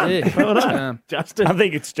 Well done. Yeah. Well done. Justin. I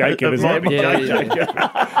think it's Jacob, isn't it?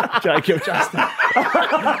 Jacob Justin.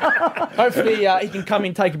 Hopefully he can come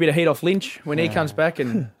in, take a bit of heat off Lynch when he comes back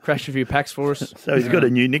and crash a few packs for us. So he's got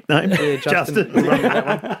a new nickname. Yeah, Justin.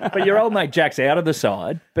 But your old mate Jack's out of the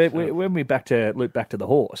side. But when we loop back to the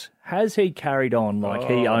horse, has he carried on like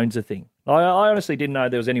he owns a thing? I honestly didn't know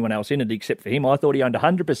there was anyone else in it except for him. I thought he owned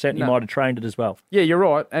 100% and he might have trained it as well. Yeah, you're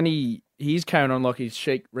right. And he's carrying on like he's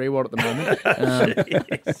Sheik Rewalt at the moment.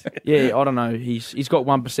 Yeah, I don't know. He's got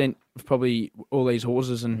 1% of probably all these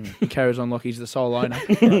horses, and he carries on like he's the sole owner.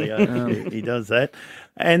 He does that.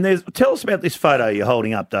 And tell us about this photo you're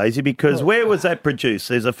holding up, Daisy, because where was that produced?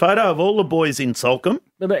 There's a photo of all the boys in Salcombe.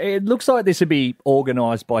 It looks like this would be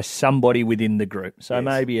organised by somebody within the group. So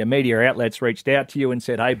maybe a media outlet's reached out to you and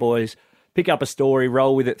said, hey, boys, pick up a story,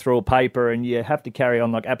 roll with it through a paper, and you have to carry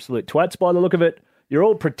on like absolute twats by the look of it. You're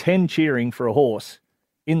all pretend cheering for a horse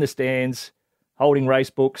in the stands, holding race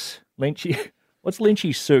books. Lynchy, what's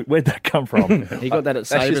Lynchy's suit? Where'd that come from? He got that at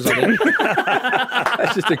Sabres, I think.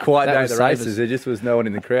 That's just a quiet day at the races. There just was no one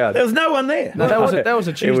in the crowd. There was no one there. No, that was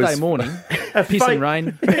a Tuesday morning. Piss and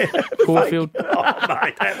rain. Caulfield.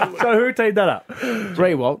 So who teed that up?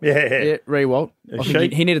 Rewalt. Yeah, Rewalt. I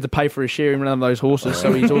think he needed to pay for a share in one of those horses,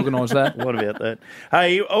 so he's organised that. What about that?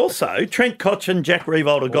 Hey, also, Trent Cotchin, Jack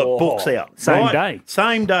Rewalt have got books out.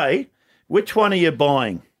 Same day. Which one are you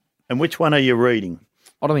buying and which one are you reading?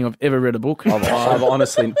 I don't think I've ever read a book. I've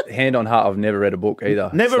honestly, hand on heart, I've never read a book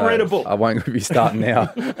either. Never read a book? I won't be starting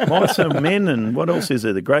now. Mice and Men, and what else is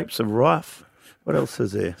there? The Grapes of Wrath. What else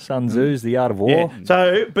is there? Sun Tzu's The Art of War. Yeah.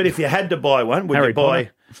 So, but if you had to buy one, would you buy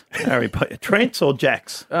Harry Potter, Trent's or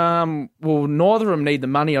Jack's? Well, neither of them need the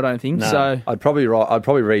money, I don't think. No. So I'd probably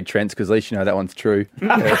read Trent's because at least you know that one's true.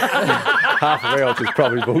 Half of else is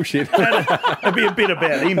probably bullshit. There'd be a bit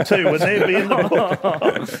about him too, wouldn't there? Be in the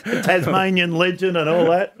book. Tasmanian legend and all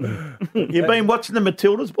that. You've been watching the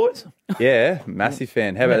Matildas, boys? Yeah, massive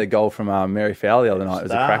fan. How about the goal from Mary Fowler the other night? It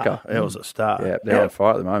was a cracker. It was a star. Yeah, they're on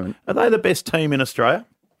fire at the moment. Are they the best team in Australia?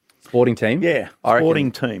 Sporting team? Yeah,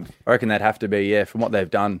 team. I reckon they'd have to be, from what they've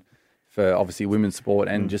done for obviously women's sport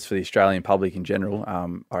and just for the Australian public in general.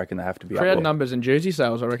 I reckon they have to be up there. Crowd numbers and jersey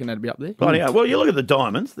sales, I reckon they'd be up there. Well, you look at the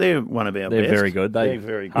Diamonds. They're one of our best. They're very good. They're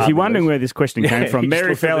very good. If you're wondering where this question came from,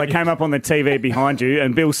 Mary Fowler came up on the TV behind you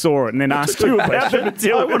and Bill saw it and then asked you about it.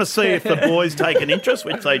 I want to see if the boys take an interest,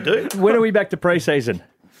 which they do. When are we back to pre-season?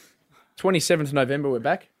 27th November we're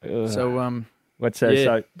back. So what's that? yeah.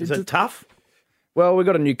 So Is it tough? Well, we've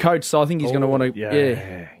got a new coach, so I think he's going to want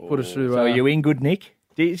to put us through. So are you in good nick?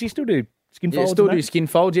 Does he still do skin folds? Still do skin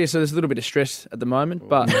folds, yeah, so there's a little bit of stress at the moment,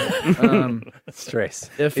 but... Stress.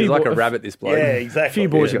 A He's like a rabbit, this bloke. Yeah, exactly. A few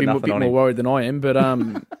boys Yeah, have been a nothing bit on more him. worried than I am, but...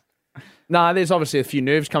 there's obviously a few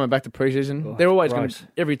nerves coming back to pre-season. They're always going to...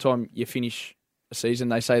 Every time you finish a season,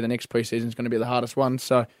 they say the next pre-season is going to be the hardest one,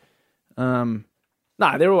 so...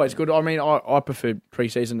 they're always good. I mean, I prefer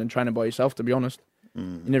pre-season and training by yourself, to be honest.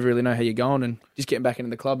 You never really know how you're going, and just getting back into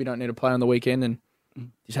the club, you don't need to play on the weekend, and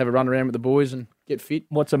just have a run around with the boys and get fit.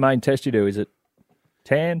 What's the main test you do? Is it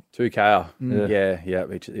tan? 2KR.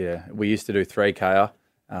 Yeah. We used to do 3KR.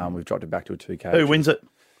 We've dropped it back to a 2K. Who wins it?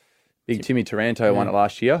 Big Timmy Taranto won it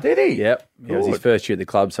last year. Did he? Yep. It was his first year at the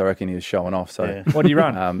club, so I reckon he was showing off. So What did he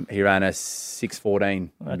run? he ran a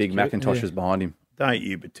 6:14. Big cute. Macintosh was behind him. Don't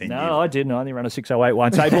you pretend. No, I didn't. I only ran a 6:08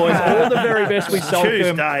 once. Hey, boys, all the very best. We sold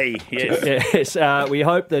Tuesday, yes. Yes, we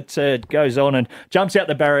hope that it goes on and jumps out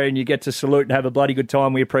the barrier and you get to salute and have a bloody good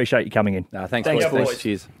time. We appreciate you coming in. No, thanks boys.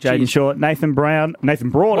 Cheers. Jaden Short, Nathan Brown,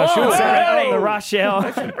 Nathan Broad, I should say, on the Rush Hour.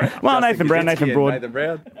 Nathan Brown, Nathan Broad. Nathan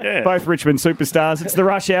Brown. Yeah. Both Richmond superstars. It's the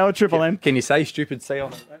Rush Hour, Triple M. Can you say stupid C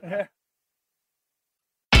on it?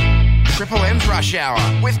 Triple M's Rush Hour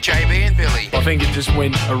with JB and Billy. I think it just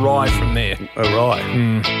went awry from there. Right.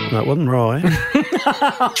 No, it wasn't right.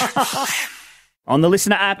 On the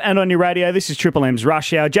Listener app and on your radio, this is Triple M's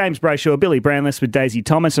Rush Hour. James Brayshaw, Billy Brownless with Daisy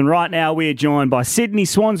Thomas. And right now we are joined by Sydney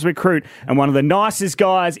Swans recruit and one of the nicest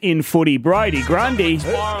guys in footy, Brody Grundy.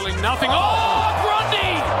 Spiralling nothing. Oh,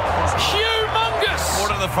 Grundy! Humongous!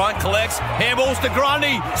 Water to the front, collects, handballs to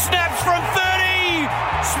Grundy, snaps from 30,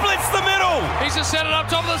 splits the middle. He's just set it up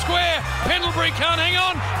top of the square. Pendlebury can't hang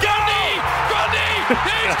on. Grundy!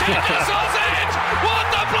 He's kicked the sausage! What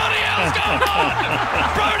the bloody hell's going on?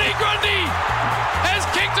 Brody Grundy has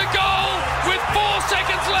kicked a goal with 4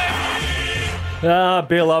 seconds left.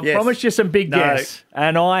 Bill, I've promised you some big guests,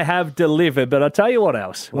 and I have delivered. But I'll tell you what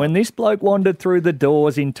else. When this bloke wandered through the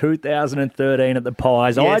doors in 2013 at the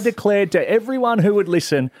Pies, I declared to everyone who would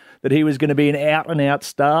listen that he was going to be an out-and-out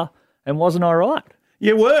star, and wasn't I right?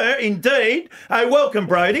 You were, indeed. Hey, welcome,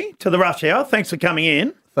 Brody, to the Rush Hour. Thanks for coming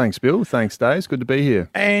in. Thanks, Bill. Thanks, Days. Good to be here.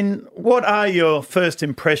 And what are your first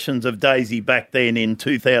impressions of Daisy back then in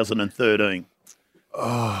 2013?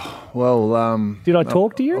 Well, did I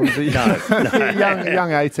talk to you? I was a young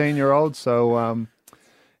 18-year-old. So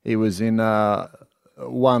he was in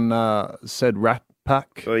one said Rat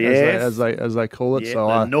Pack, as they call it. Yeah, so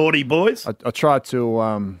the naughty boys. I tried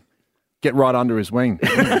to get right under his wing.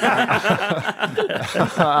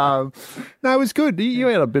 No, it was good. You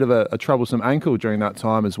had a bit of a troublesome ankle during that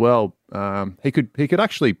time as well. He could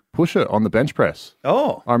actually push it on the bench press.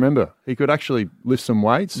 Oh, I remember he could actually lift some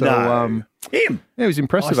weights. So, him. Yeah, it was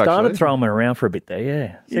impressive. I started actually. throwing him around for a bit there.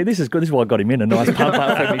 Yeah. See, this is good. This is why I got him in. A nice pump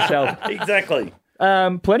up for myself. Exactly.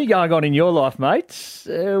 Plenty going on in your life, mates.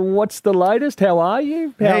 What's the latest? How are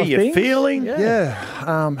you? How are you feeling? Yeah.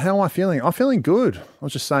 How am I feeling? I'm feeling good. I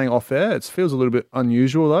was just saying off air. It feels a little bit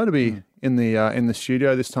unusual though to be in the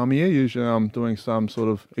studio this time of year. Usually I'm doing some sort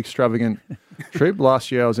of extravagant trip.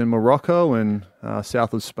 Last year I was in Morocco and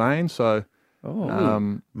south of Spain. So,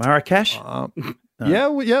 Marrakesh. Yeah,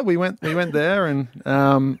 we went there, and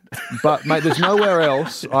but mate, there's nowhere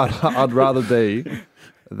else I'd rather be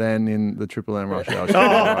than in the Triple M Rush Hour studio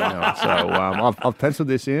right now. So I've penciled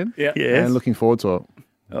this in, and looking forward to it.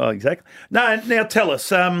 Oh, exactly. Now tell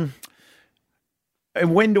us,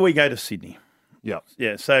 when do we go to Sydney? Yeah.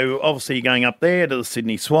 So obviously you're going up there to the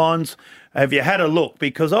Sydney Swans. Have you had a look?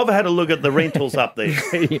 Because I've had a look at the rentals up there,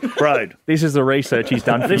 road. This is the research he's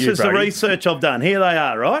done for This you, is the research I've done. Here they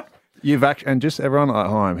are, right? You've actually, and just everyone at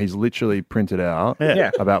home, he's literally printed out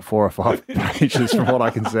about 4 or 5 pages from what I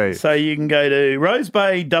can see. So you can go to Rose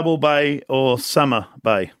Bay, Double Bay, or Summer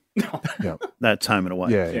Bay. Yep. That's home and away.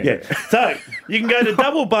 Yeah. So you can go to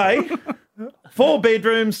Double Bay, 4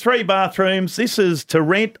 bedrooms, 3 bathrooms. This is to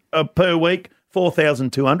rent per week,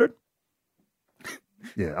 4,200.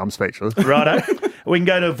 Yeah, I'm speechless. Righto. We can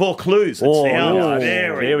go to Vaucluse.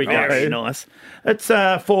 Very go. nice. It's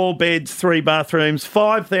 4 beds, 3 bathrooms,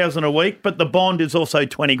 5,000 a week, but the bond is also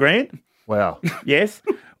 20 grand. Wow. Yes.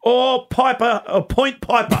 Or Point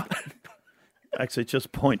Piper. Actually, it's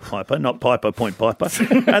just Point Piper, not Piper, Point Piper.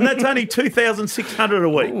 And that's only 2,600 a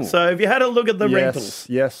week. Ooh. So have you had a look at the rentals?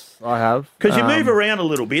 Yes, I have. Because you move around a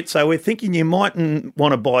little bit, so we're thinking you mightn't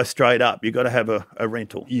want to buy straight up. You've got to have a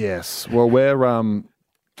rental. Yes. Well, we're...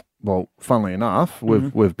 Well, funnily enough,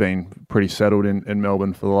 we've been pretty settled in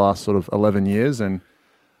Melbourne for the last sort of 11 years, and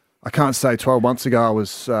I can't say 12 months ago I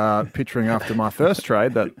was picturing after my first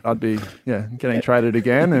trade that I'd be getting traded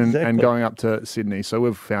again and going up to Sydney. So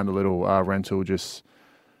we've found a little rental just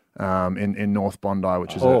in North Bondi,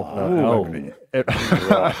 which is a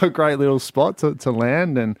great little spot to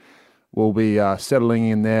land, and we'll be settling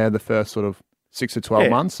in there the first sort of 6 to 12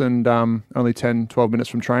 months, and only 10, 12 minutes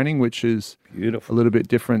from training, which is beautiful. A little bit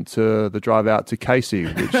different to the drive out to Casey,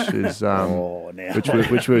 which is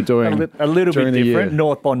which we're doing a little bit different. Year.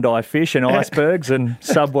 North Bondi fish and icebergs and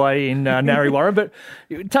Subway in Narre Warren. But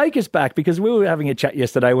take us back, because we were having a chat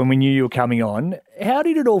yesterday when we knew you were coming on. How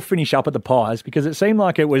did it all finish up at the Pies? Because it seemed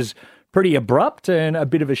like it was pretty abrupt and a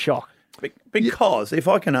bit of a shock. Because, if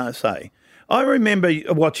I can say, I remember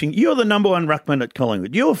watching, you're the number one ruckman at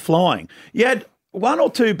Collingwood. You were flying. You had 1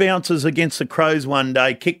 or 2 bounces against the Crows one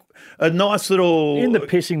day, kick a nice little... In the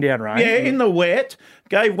pissing down rain. Yeah, in the wet.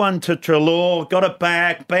 Gave one to Treloar, got it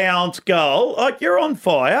back, bounce, goal. Like, you're on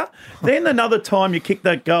fire. Then another time you kicked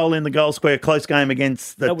that goal in the goal square, close game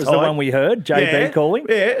against the That was the one we heard, JB calling.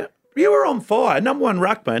 Yeah, you were on fire, number one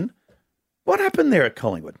ruckman. What happened there at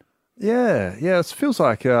Collingwood? Yeah, it feels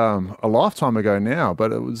like a lifetime ago now,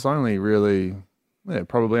 but it was only really,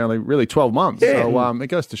 probably only really 12 months. Yeah. So it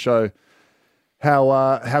goes to show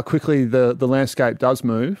how quickly the landscape does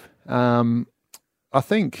move. I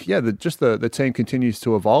think, the team continues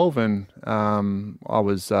to evolve, and I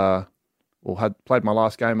was had played my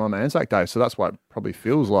last game on Anzac Day, so that's why it probably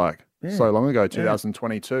feels like so long ago,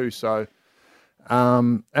 2022. So.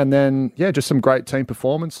 And then, just some great team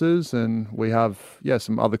performances, and we have,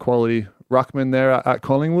 some other quality ruckmen there at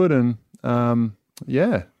Collingwood, and,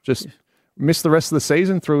 just missed the rest of the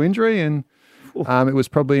season through injury, and it was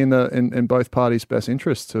probably in both parties' best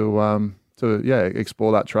interest to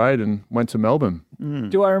explore that trade, and went to Melbourne.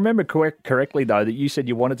 Do I remember correctly, though, that you said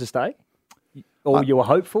you wanted to stay? Or you were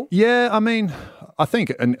hopeful? Yeah, I mean, I think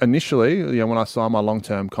initially, when I signed my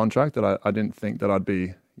long-term contract, that I didn't think that I'd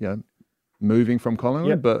be, moving from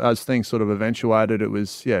Collingwood, but as things sort of eventuated, it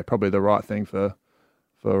was probably the right thing for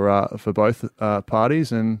both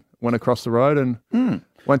parties, and went across the road and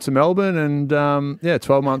went to Melbourne, and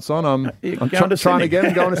 12 months on, I'm trying again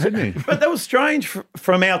and going to Sydney. But that was strange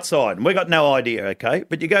from outside. We got no idea, okay?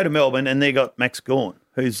 But you go to Melbourne and they got Max Gawn,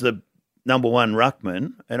 who's the number one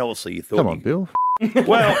ruckman, and obviously you thought, come on, Bill.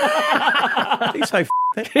 Well, did he say that?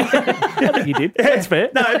 I think he did. That's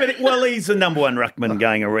fair. No, but he's the number one ruckman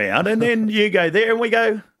going around, and then you go there, and we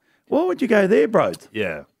go, why would you go there, bro?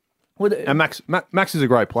 Yeah. And Max is a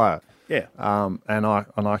great player. Yeah. And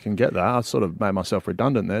I can get that. I sort of made myself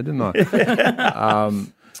redundant there, didn't I?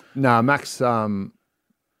 Max.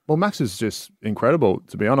 Max is just incredible,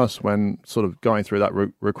 to be honest. When sort of going through that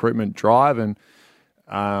recruitment drive, and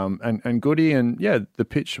Goody, and the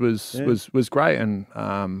pitch was great, and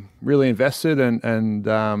really invested, and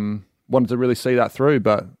wanted to really see that through.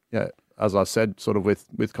 But as I said, sort of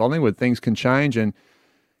with Collingwood, things can change, and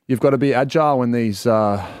you've got to be agile when these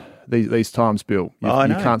times, Bill. You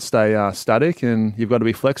can't stay static, and you've got to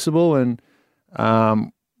be flexible. And I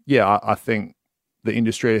think the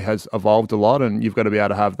industry has evolved a lot, and you've got to be able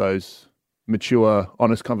to have those mature,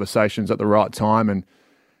 honest conversations at the right time.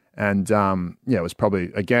 And it was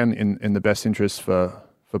probably, again, in the best interest for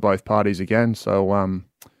both parties again. So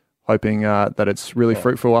hoping that it's really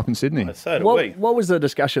fruitful up in Sydney. So do we. What was the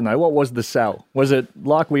discussion, though? What was the sell? Was it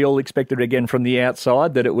like we all expected again from the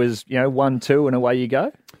outside, that it was 1-2 and away you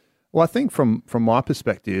go? Well, I think from my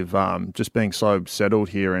perspective, just being so settled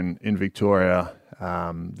here in Victoria,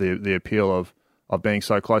 the appeal of being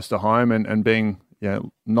so close to home, and being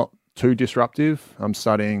not too disruptive. I'm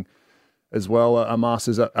studying as well a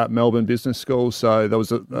master's at Melbourne Business School, so there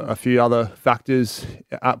was a few other factors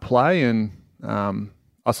at play, and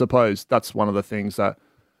I suppose that's one of the things that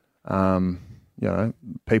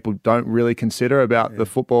people don't really consider about the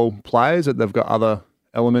football players, that they've got other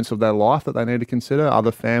elements of their life that they need to consider,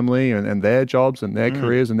 other family and their jobs and their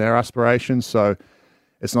careers and their aspirations. So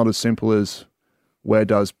it's not as simple as, where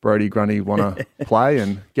does Brodie Grundy want to play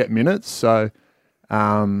and get minutes? So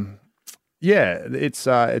it's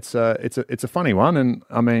a funny one. And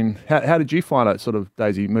I mean, how did you find it, sort of,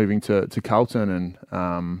 Daisy, moving to Carlton?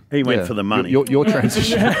 And he went for the money. Your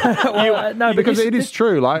transition. No, because it is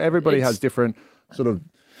true. Like, everybody has different sort of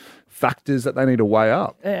factors that they need to weigh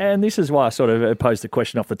up. And this is why I sort of posed the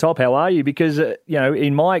question off the top. How are you? Because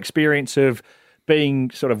in my experience of being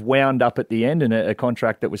sort of wound up at the end, and a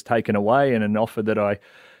contract that was taken away, and an offer that I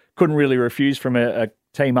couldn't really refuse from a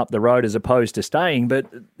team up the road as opposed to staying. But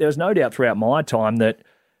there was no doubt throughout my time that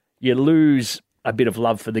you lose a bit of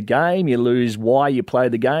love for the game, you lose why you play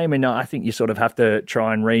the game, and I think you sort of have to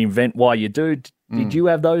try and reinvent why you do. Did you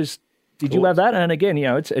have those Did you have that? And again,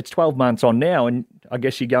 it's 12 months on now, and I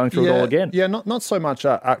guess you're going through it all again. Yeah, not so much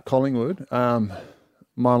at Collingwood.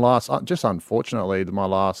 My last, just unfortunately, my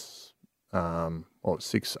last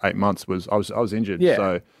 6-8 months was I was injured. Yeah.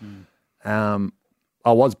 So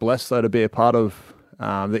I was blessed though to be a part of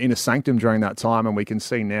the inner sanctum during that time, and we can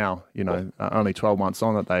see now, only 12 months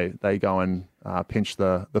on that they go and pinch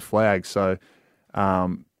the flag. So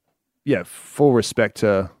full respect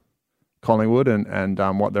to Collingwood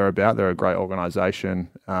and what they're about. They're a great organisation.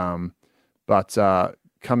 But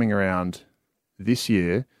coming around this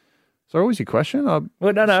year. So what was your question?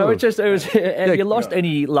 Well, no. It was. Have you lost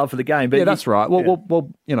any love for the game? But that's right. Well,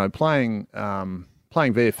 playing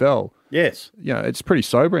VFL. Yes. It's pretty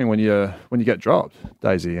sobering when you get dropped,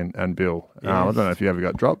 Daisy and Bill. Yes. I don't know if you ever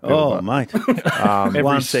got dropped, Bill. Mate.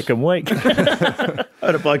 Every second week. I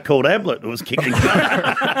had a bloke called Ablett that was kicking.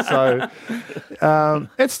 So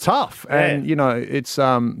it's tough. And, it's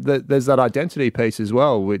there's that identity piece as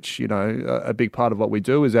well, which, a big part of what we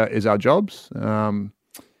do is our jobs.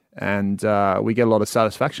 And we get a lot of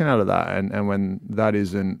satisfaction out of that. And when that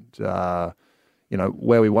isn't, where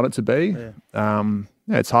we want it to be,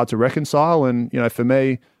 it's hard to reconcile. And, for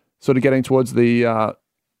me, sort of getting towards the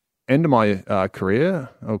end of my career,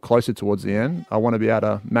 or closer towards the end, I want to be able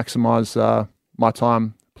to maximise my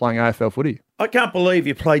time playing AFL footy. I can't believe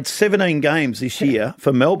you played 17 games this year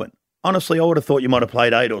for Melbourne. Honestly, I would have thought you might have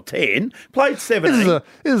played 8 or 10. Played 17.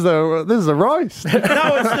 This is a roast. No,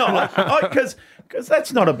 it's not. Because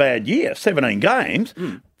that's not a bad year, 17 games.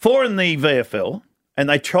 4 in the VFL, and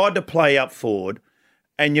they tried to play up forward,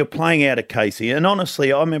 and you're playing out of Casey. And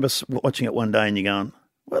honestly, I remember watching it one day and you're going,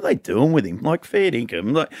 what are they doing with him? Like, fair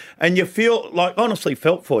income. And you feel, honestly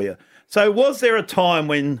felt for you. So was there a time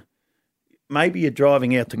when maybe you're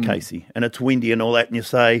driving out to Casey and it's windy and all that, and you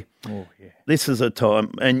say, this is a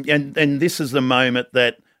time, and this is the moment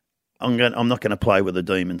that I'm not going to play with the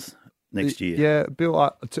Demons next year. Yeah,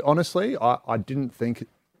 Bill, honestly, I didn't think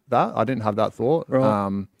that. I didn't have that thought.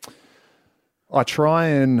 Right. I try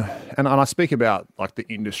and I speak about like the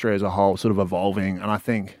industry as a whole sort of evolving, and I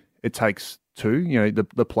think it takes two.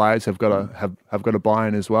 The players have got to have got to buy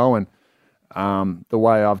in as well, and the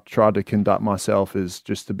way I've tried to conduct myself is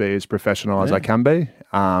just to be as professional as I can be.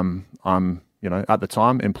 I'm at the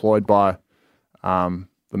time employed by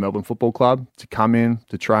the Melbourne Football Club to come in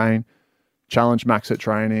to train, challenge Max at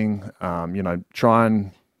training, try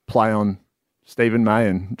and play on Stephen May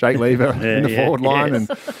and Jake Lever in the forward line, and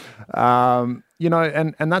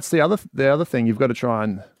that's the other thing. You've got to try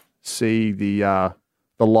and see the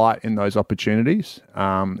light in those opportunities.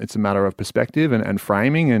 It's a matter of perspective and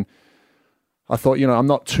framing. And I thought, I'm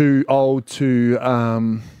not too old to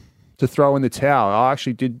throw in the towel. I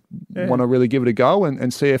actually did want to really give it a go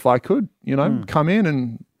and see if I could, come in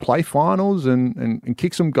and play finals and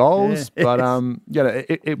kick some goals. But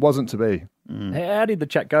it wasn't to be. How did the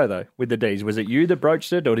chat go, though, with the Ds? Was it you that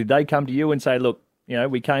broached it, or did they come to you and say, look,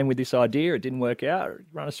 we came with this idea, it didn't work out?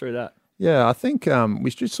 Run us through that. Yeah, I think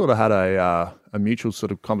we just sort of had a mutual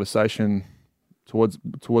sort of conversation towards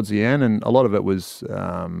the end, and a lot of it was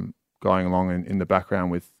going along in the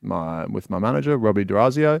background with my manager, Robbie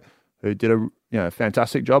D'Orazio, who did a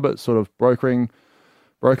fantastic job at sort of brokering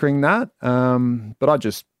that. But I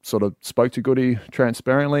just sort of spoke to Goody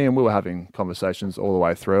transparently, and we were having conversations all the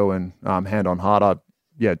way through. And hand on heart, I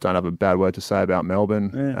don't have a bad word to say about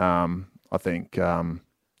Melbourne. Yeah. I think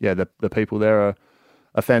the people there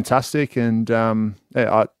are fantastic, and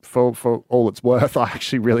for all it's worth, I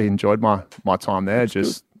actually really enjoyed my time there. That's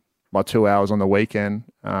just good. My 2 hours on the weekend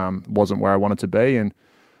wasn't where I wanted to be, and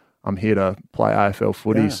I'm here to play AFL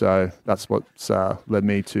footy, so that's what's led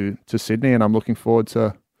me to Sydney, and I'm looking forward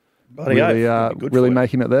to really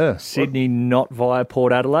making it there. Sydney, not via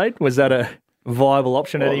Port Adelaide. Was that a viable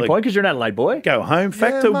option at any point? Because you're an Adelaide boy. Go home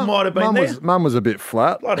factor might have been there. Mum was a bit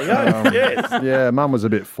flat. Bloody hell, yes. Yeah, Mum was a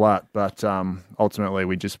bit flat, but ultimately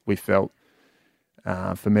we felt,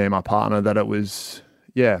 for me and my partner, that it was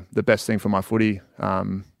the best thing for my footy.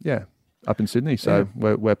 Up in Sydney, so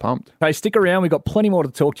we're pumped. Hey, stick around. We've got plenty more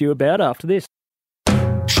to talk to you about after this.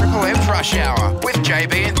 Triple M's Rush Hour with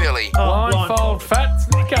JB and Billy. Blindfold fat.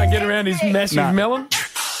 You can't get around his massive melon.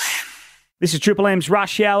 This is Triple M's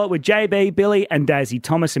Rush Hour with JB, Billy and Daisy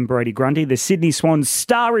Thomas and Brody Grundy. The Sydney Swans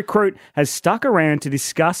star recruit has stuck around to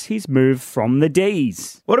discuss his move from the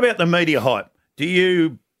D's. What about the media hype? Do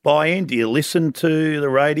you buy in? Do you listen to the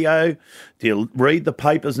radio? Do you read the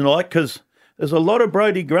papers and all that? Because there's a lot of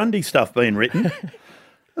Brody Grundy stuff being written.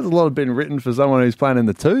 There's a lot of been written for someone who's playing in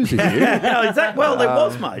the twos this year. Well, there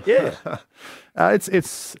was, mate. Yeah.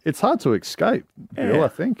 It's hard to escape, Bill, I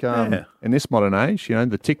think. In this modern age,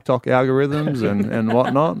 the TikTok algorithms and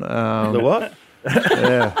whatnot. The what?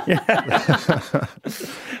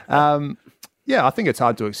 I think it's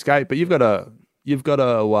hard to escape, but you've got to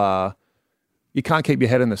you can't keep your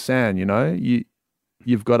head in the sand,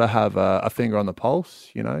 You've got to have a finger on the pulse,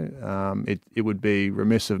 It would be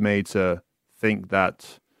remiss of me to think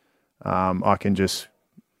that I can just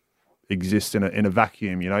exist in a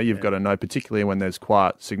vacuum, You've got to know, particularly when there's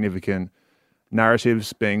quite significant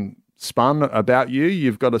narratives being spun about you,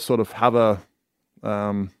 you've got to sort of have a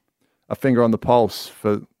finger on the pulse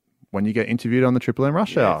for when you get interviewed on the Triple M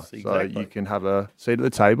Rush Hour. Exactly. So you can have a seat at the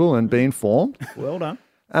table and be informed. Well done.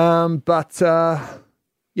 And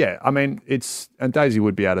Daisy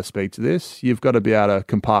would be able to speak to this. You've got to be able to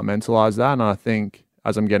compartmentalise that. And I think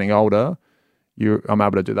as I'm getting older, I'm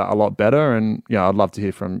able to do that a lot better. And, I'd love to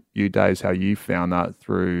hear from you, Days, how you found that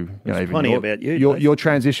through, even plenty about you, your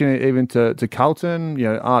transition even to Carlton,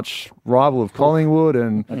 arch rival of Collingwood.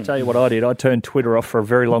 And I'll tell you what I did. I turned Twitter off for a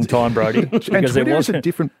very long time, Brody. Because Twitter is a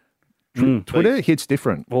different... Twitter hits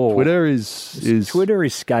different. Twitter is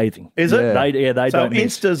scathing. Is it? They so don't miss.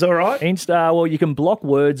 Insta's all right? Insta, well, you can block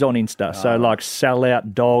words on Insta. So like sell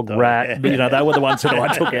out, dog, rat, they were the ones that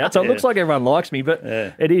I took out. So it looks like everyone likes me, but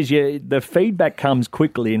it is, the feedback comes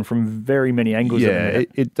quickly and from very many angles. Yeah,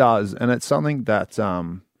 it does. And it's something that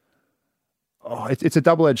it's a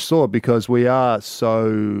double-edged sword because we are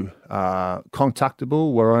so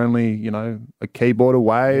contactable. We're only, a keyboard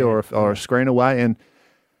away or a screen away.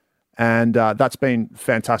 And that's been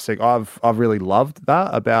fantastic. I've really loved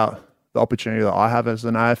that about the opportunity that I have as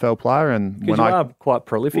an AFL player. And because you are quite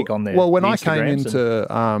prolific on there. Well, when I came into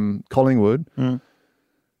Collingwood,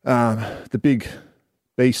 the big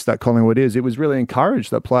beast that Collingwood is, it was really encouraged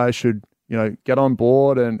that players should, get on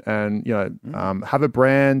board and have a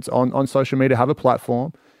brand on social media, have a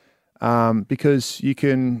platform, because you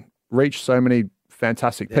can reach so many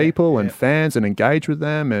fantastic people and fans and engage with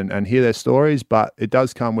them and hear their stories, but it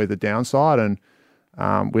does come with a downside, and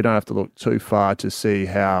we don't have to look too far to see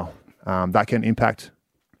how that can impact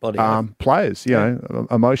players,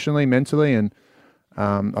 emotionally, mentally, and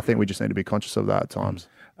I think we just need to be conscious of that at times.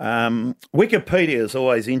 Wikipedia is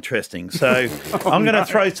always interesting, so I'm going to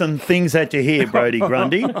throw some things at you here, Brodie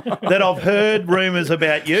Grundy, that I've heard rumours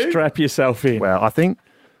about you. Strap yourself in. Well,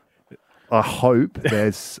 I hope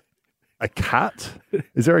there's a cat.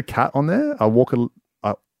 Is there a cat on there? Hang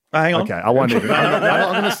on. Okay, I won't even.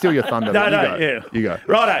 I'm going to steal your thunder. You go.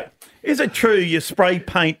 Righto. Is it true you spray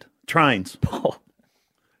paint trains?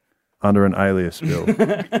 Under an alias, Bill.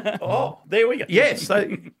 There we go. Yes.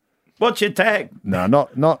 So, what's your tag? No,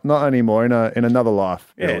 not anymore. In another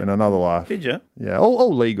life. Bill, in another life. Did you? Yeah.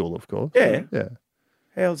 All legal, of course. Yeah. Yeah.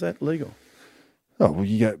 How's that legal? Oh, well,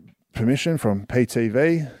 you get permission from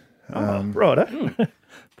PTV. Righto.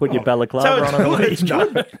 Put your balaclava on. It's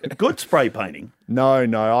good spray painting. No.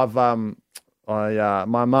 I've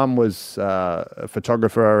my mum was a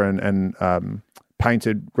photographer and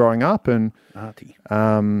painted growing up, and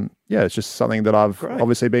it's just something that I've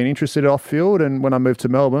obviously been interested in off field. And when I moved to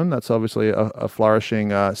Melbourne, that's obviously a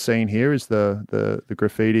flourishing scene here is the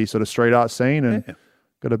graffiti sort of street art scene, and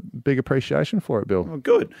got a big appreciation for it, Bill. Well,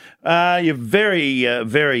 good. You're very,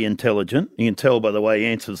 very intelligent. You can tell by the way he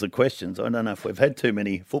answers the questions. I don't know if we've had too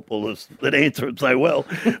many footballers that answer it so well.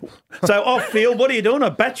 So off field, what are you doing?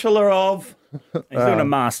 A Bachelor of? He's doing a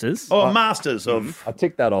Masters. Oh, a Masters of? I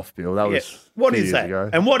ticked that off, Bill. That was What is that?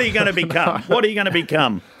 Ago. And what are you going to become? What are you going to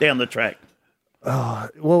become down the track?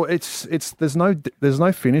 Well, it's there's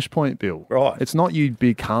no finish point, Bill. Right. It's not you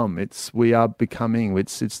become. We are becoming.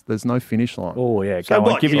 It's there's no finish line. Oh yeah. So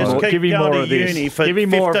go on. Give me more of this. Give me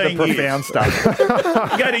more of the profound stuff.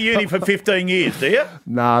 You go to uni for 15 years, do you?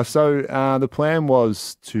 Nah. So the plan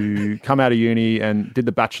was to come out of uni and did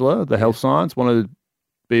the Bachelor, the health science. Wanted to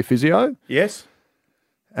be a physio. Yes.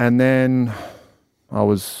 And then I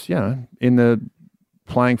was, in the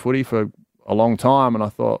playing footy for a long time, and I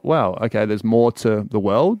thought, wow, okay, there's more to the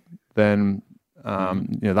world than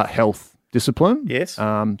that health discipline. Yes.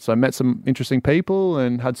 So I met some interesting people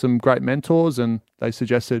and had some great mentors, and they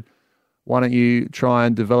suggested, why don't you try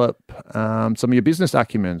and develop some of your business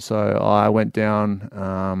acumen? So I went down.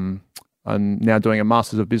 I'm now doing a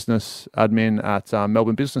Masters of Business Admin at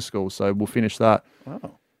Melbourne Business School. So we'll finish that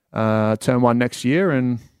term one next year,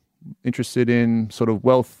 and interested in sort of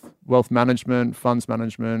wealth management, funds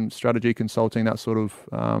management, strategy consulting, that sort of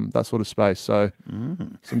space. So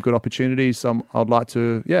some good opportunities. I'd like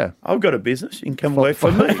to, I've got a business. You can come work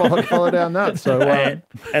for me. Follow down that. So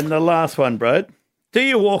and the last one, bro. Do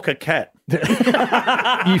you walk a cat?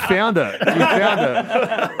 You found it.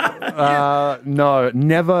 No,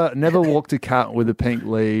 never walked a cat with a pink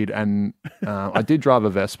lead, and I did drive a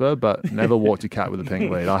Vespa, but never walked a cat with a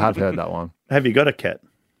pink lead. I have heard that one. Have you got a cat?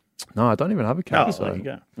 No, I don't even have a cat. Oh, so there you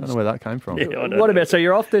go. I don't know where that came from. What about, so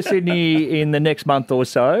you're off to Sydney in the next month or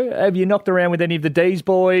so. Have you knocked around with any of the D's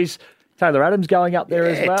boys? Taylor Adams going up there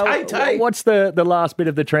as well. Tay. What's the last bit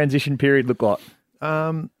of the transition period look like?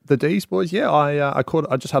 The D's boys, yeah. I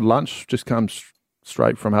just had lunch. Just come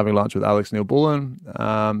straight from having lunch with Alex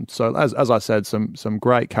Neil-Bullen. So as I said, some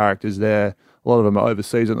great characters there. A lot of them are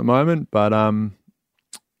overseas at the moment, but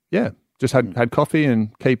yeah, just had coffee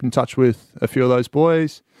and keep in touch with a few of those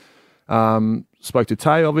boys. Spoke to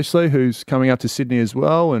Tay, obviously, who's coming up to Sydney as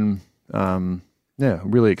well, and yeah,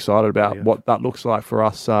 really excited about what that looks like for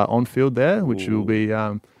us on field there, which will be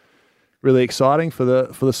really exciting for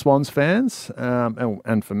the Swans fans,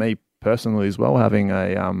 and for me personally as well, having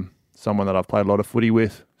someone that I've played a lot of footy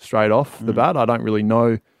with straight off the bat. I don't really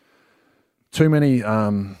know too many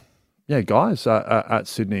guys at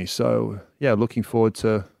Sydney, so yeah, looking forward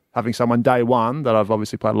to having someone day one that I've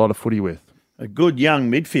obviously played a lot of footy with. A good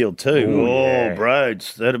young midfield too.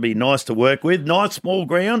 Broads, that'd be nice to work with. Nice small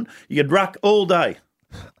ground. You could ruck all day.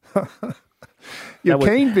 You're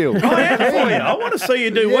keen, Bill. I am for you. I want to see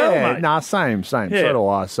you do well, mate. Nah, same. So do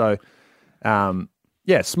I. So,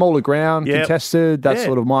 smaller ground, contested. That's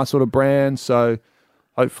sort of my sort of brand. So,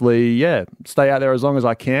 hopefully, stay out there as long as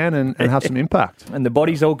I can and have some impact. And the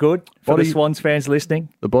body's all good for the Swans fans listening?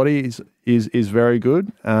 The body is very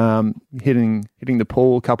good. Hitting the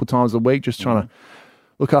pool a couple of times a week, just trying to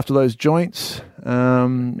look after those joints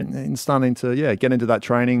and starting to, get into that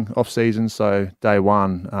training off-season. So day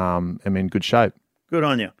one, I'm in good shape. Good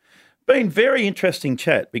on you. Been very interesting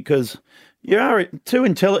chat because you are too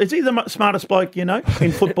intelligent. Is he the smartest bloke you know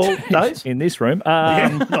in football days? In this room.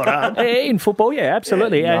 Not hard. In football,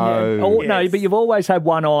 absolutely. No, but you've always had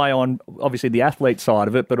one eye on, obviously, the athlete side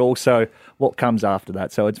of it, but also what comes after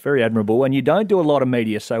that. So it's very admirable. And you don't do a lot of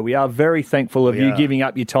media, so we are very thankful of you giving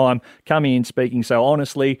up your time, coming in, speaking so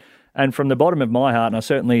honestly. And from the bottom of my heart, and I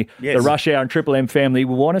certainly, the Rush Hour and Triple M family,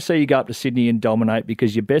 we want to see you go up to Sydney and dominate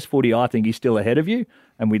because your best footy, I think, is still ahead of you.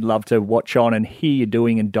 And we'd love to watch on and hear you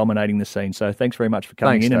doing and dominating the scene. So thanks very much for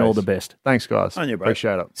coming in and all the best. Thanks, guys. On you, bro.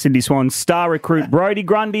 Appreciate it. Sydney Swans star recruit Brodie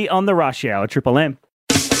Grundy on the Rush Hour, Triple M.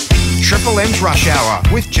 Triple M's Rush Hour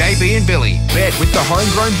with JB and Billy. Bet with the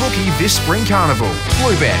homegrown bookie this spring carnival.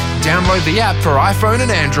 Bluebet. Download the app for iPhone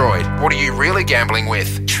and Android. What are you really gambling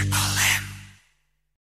with?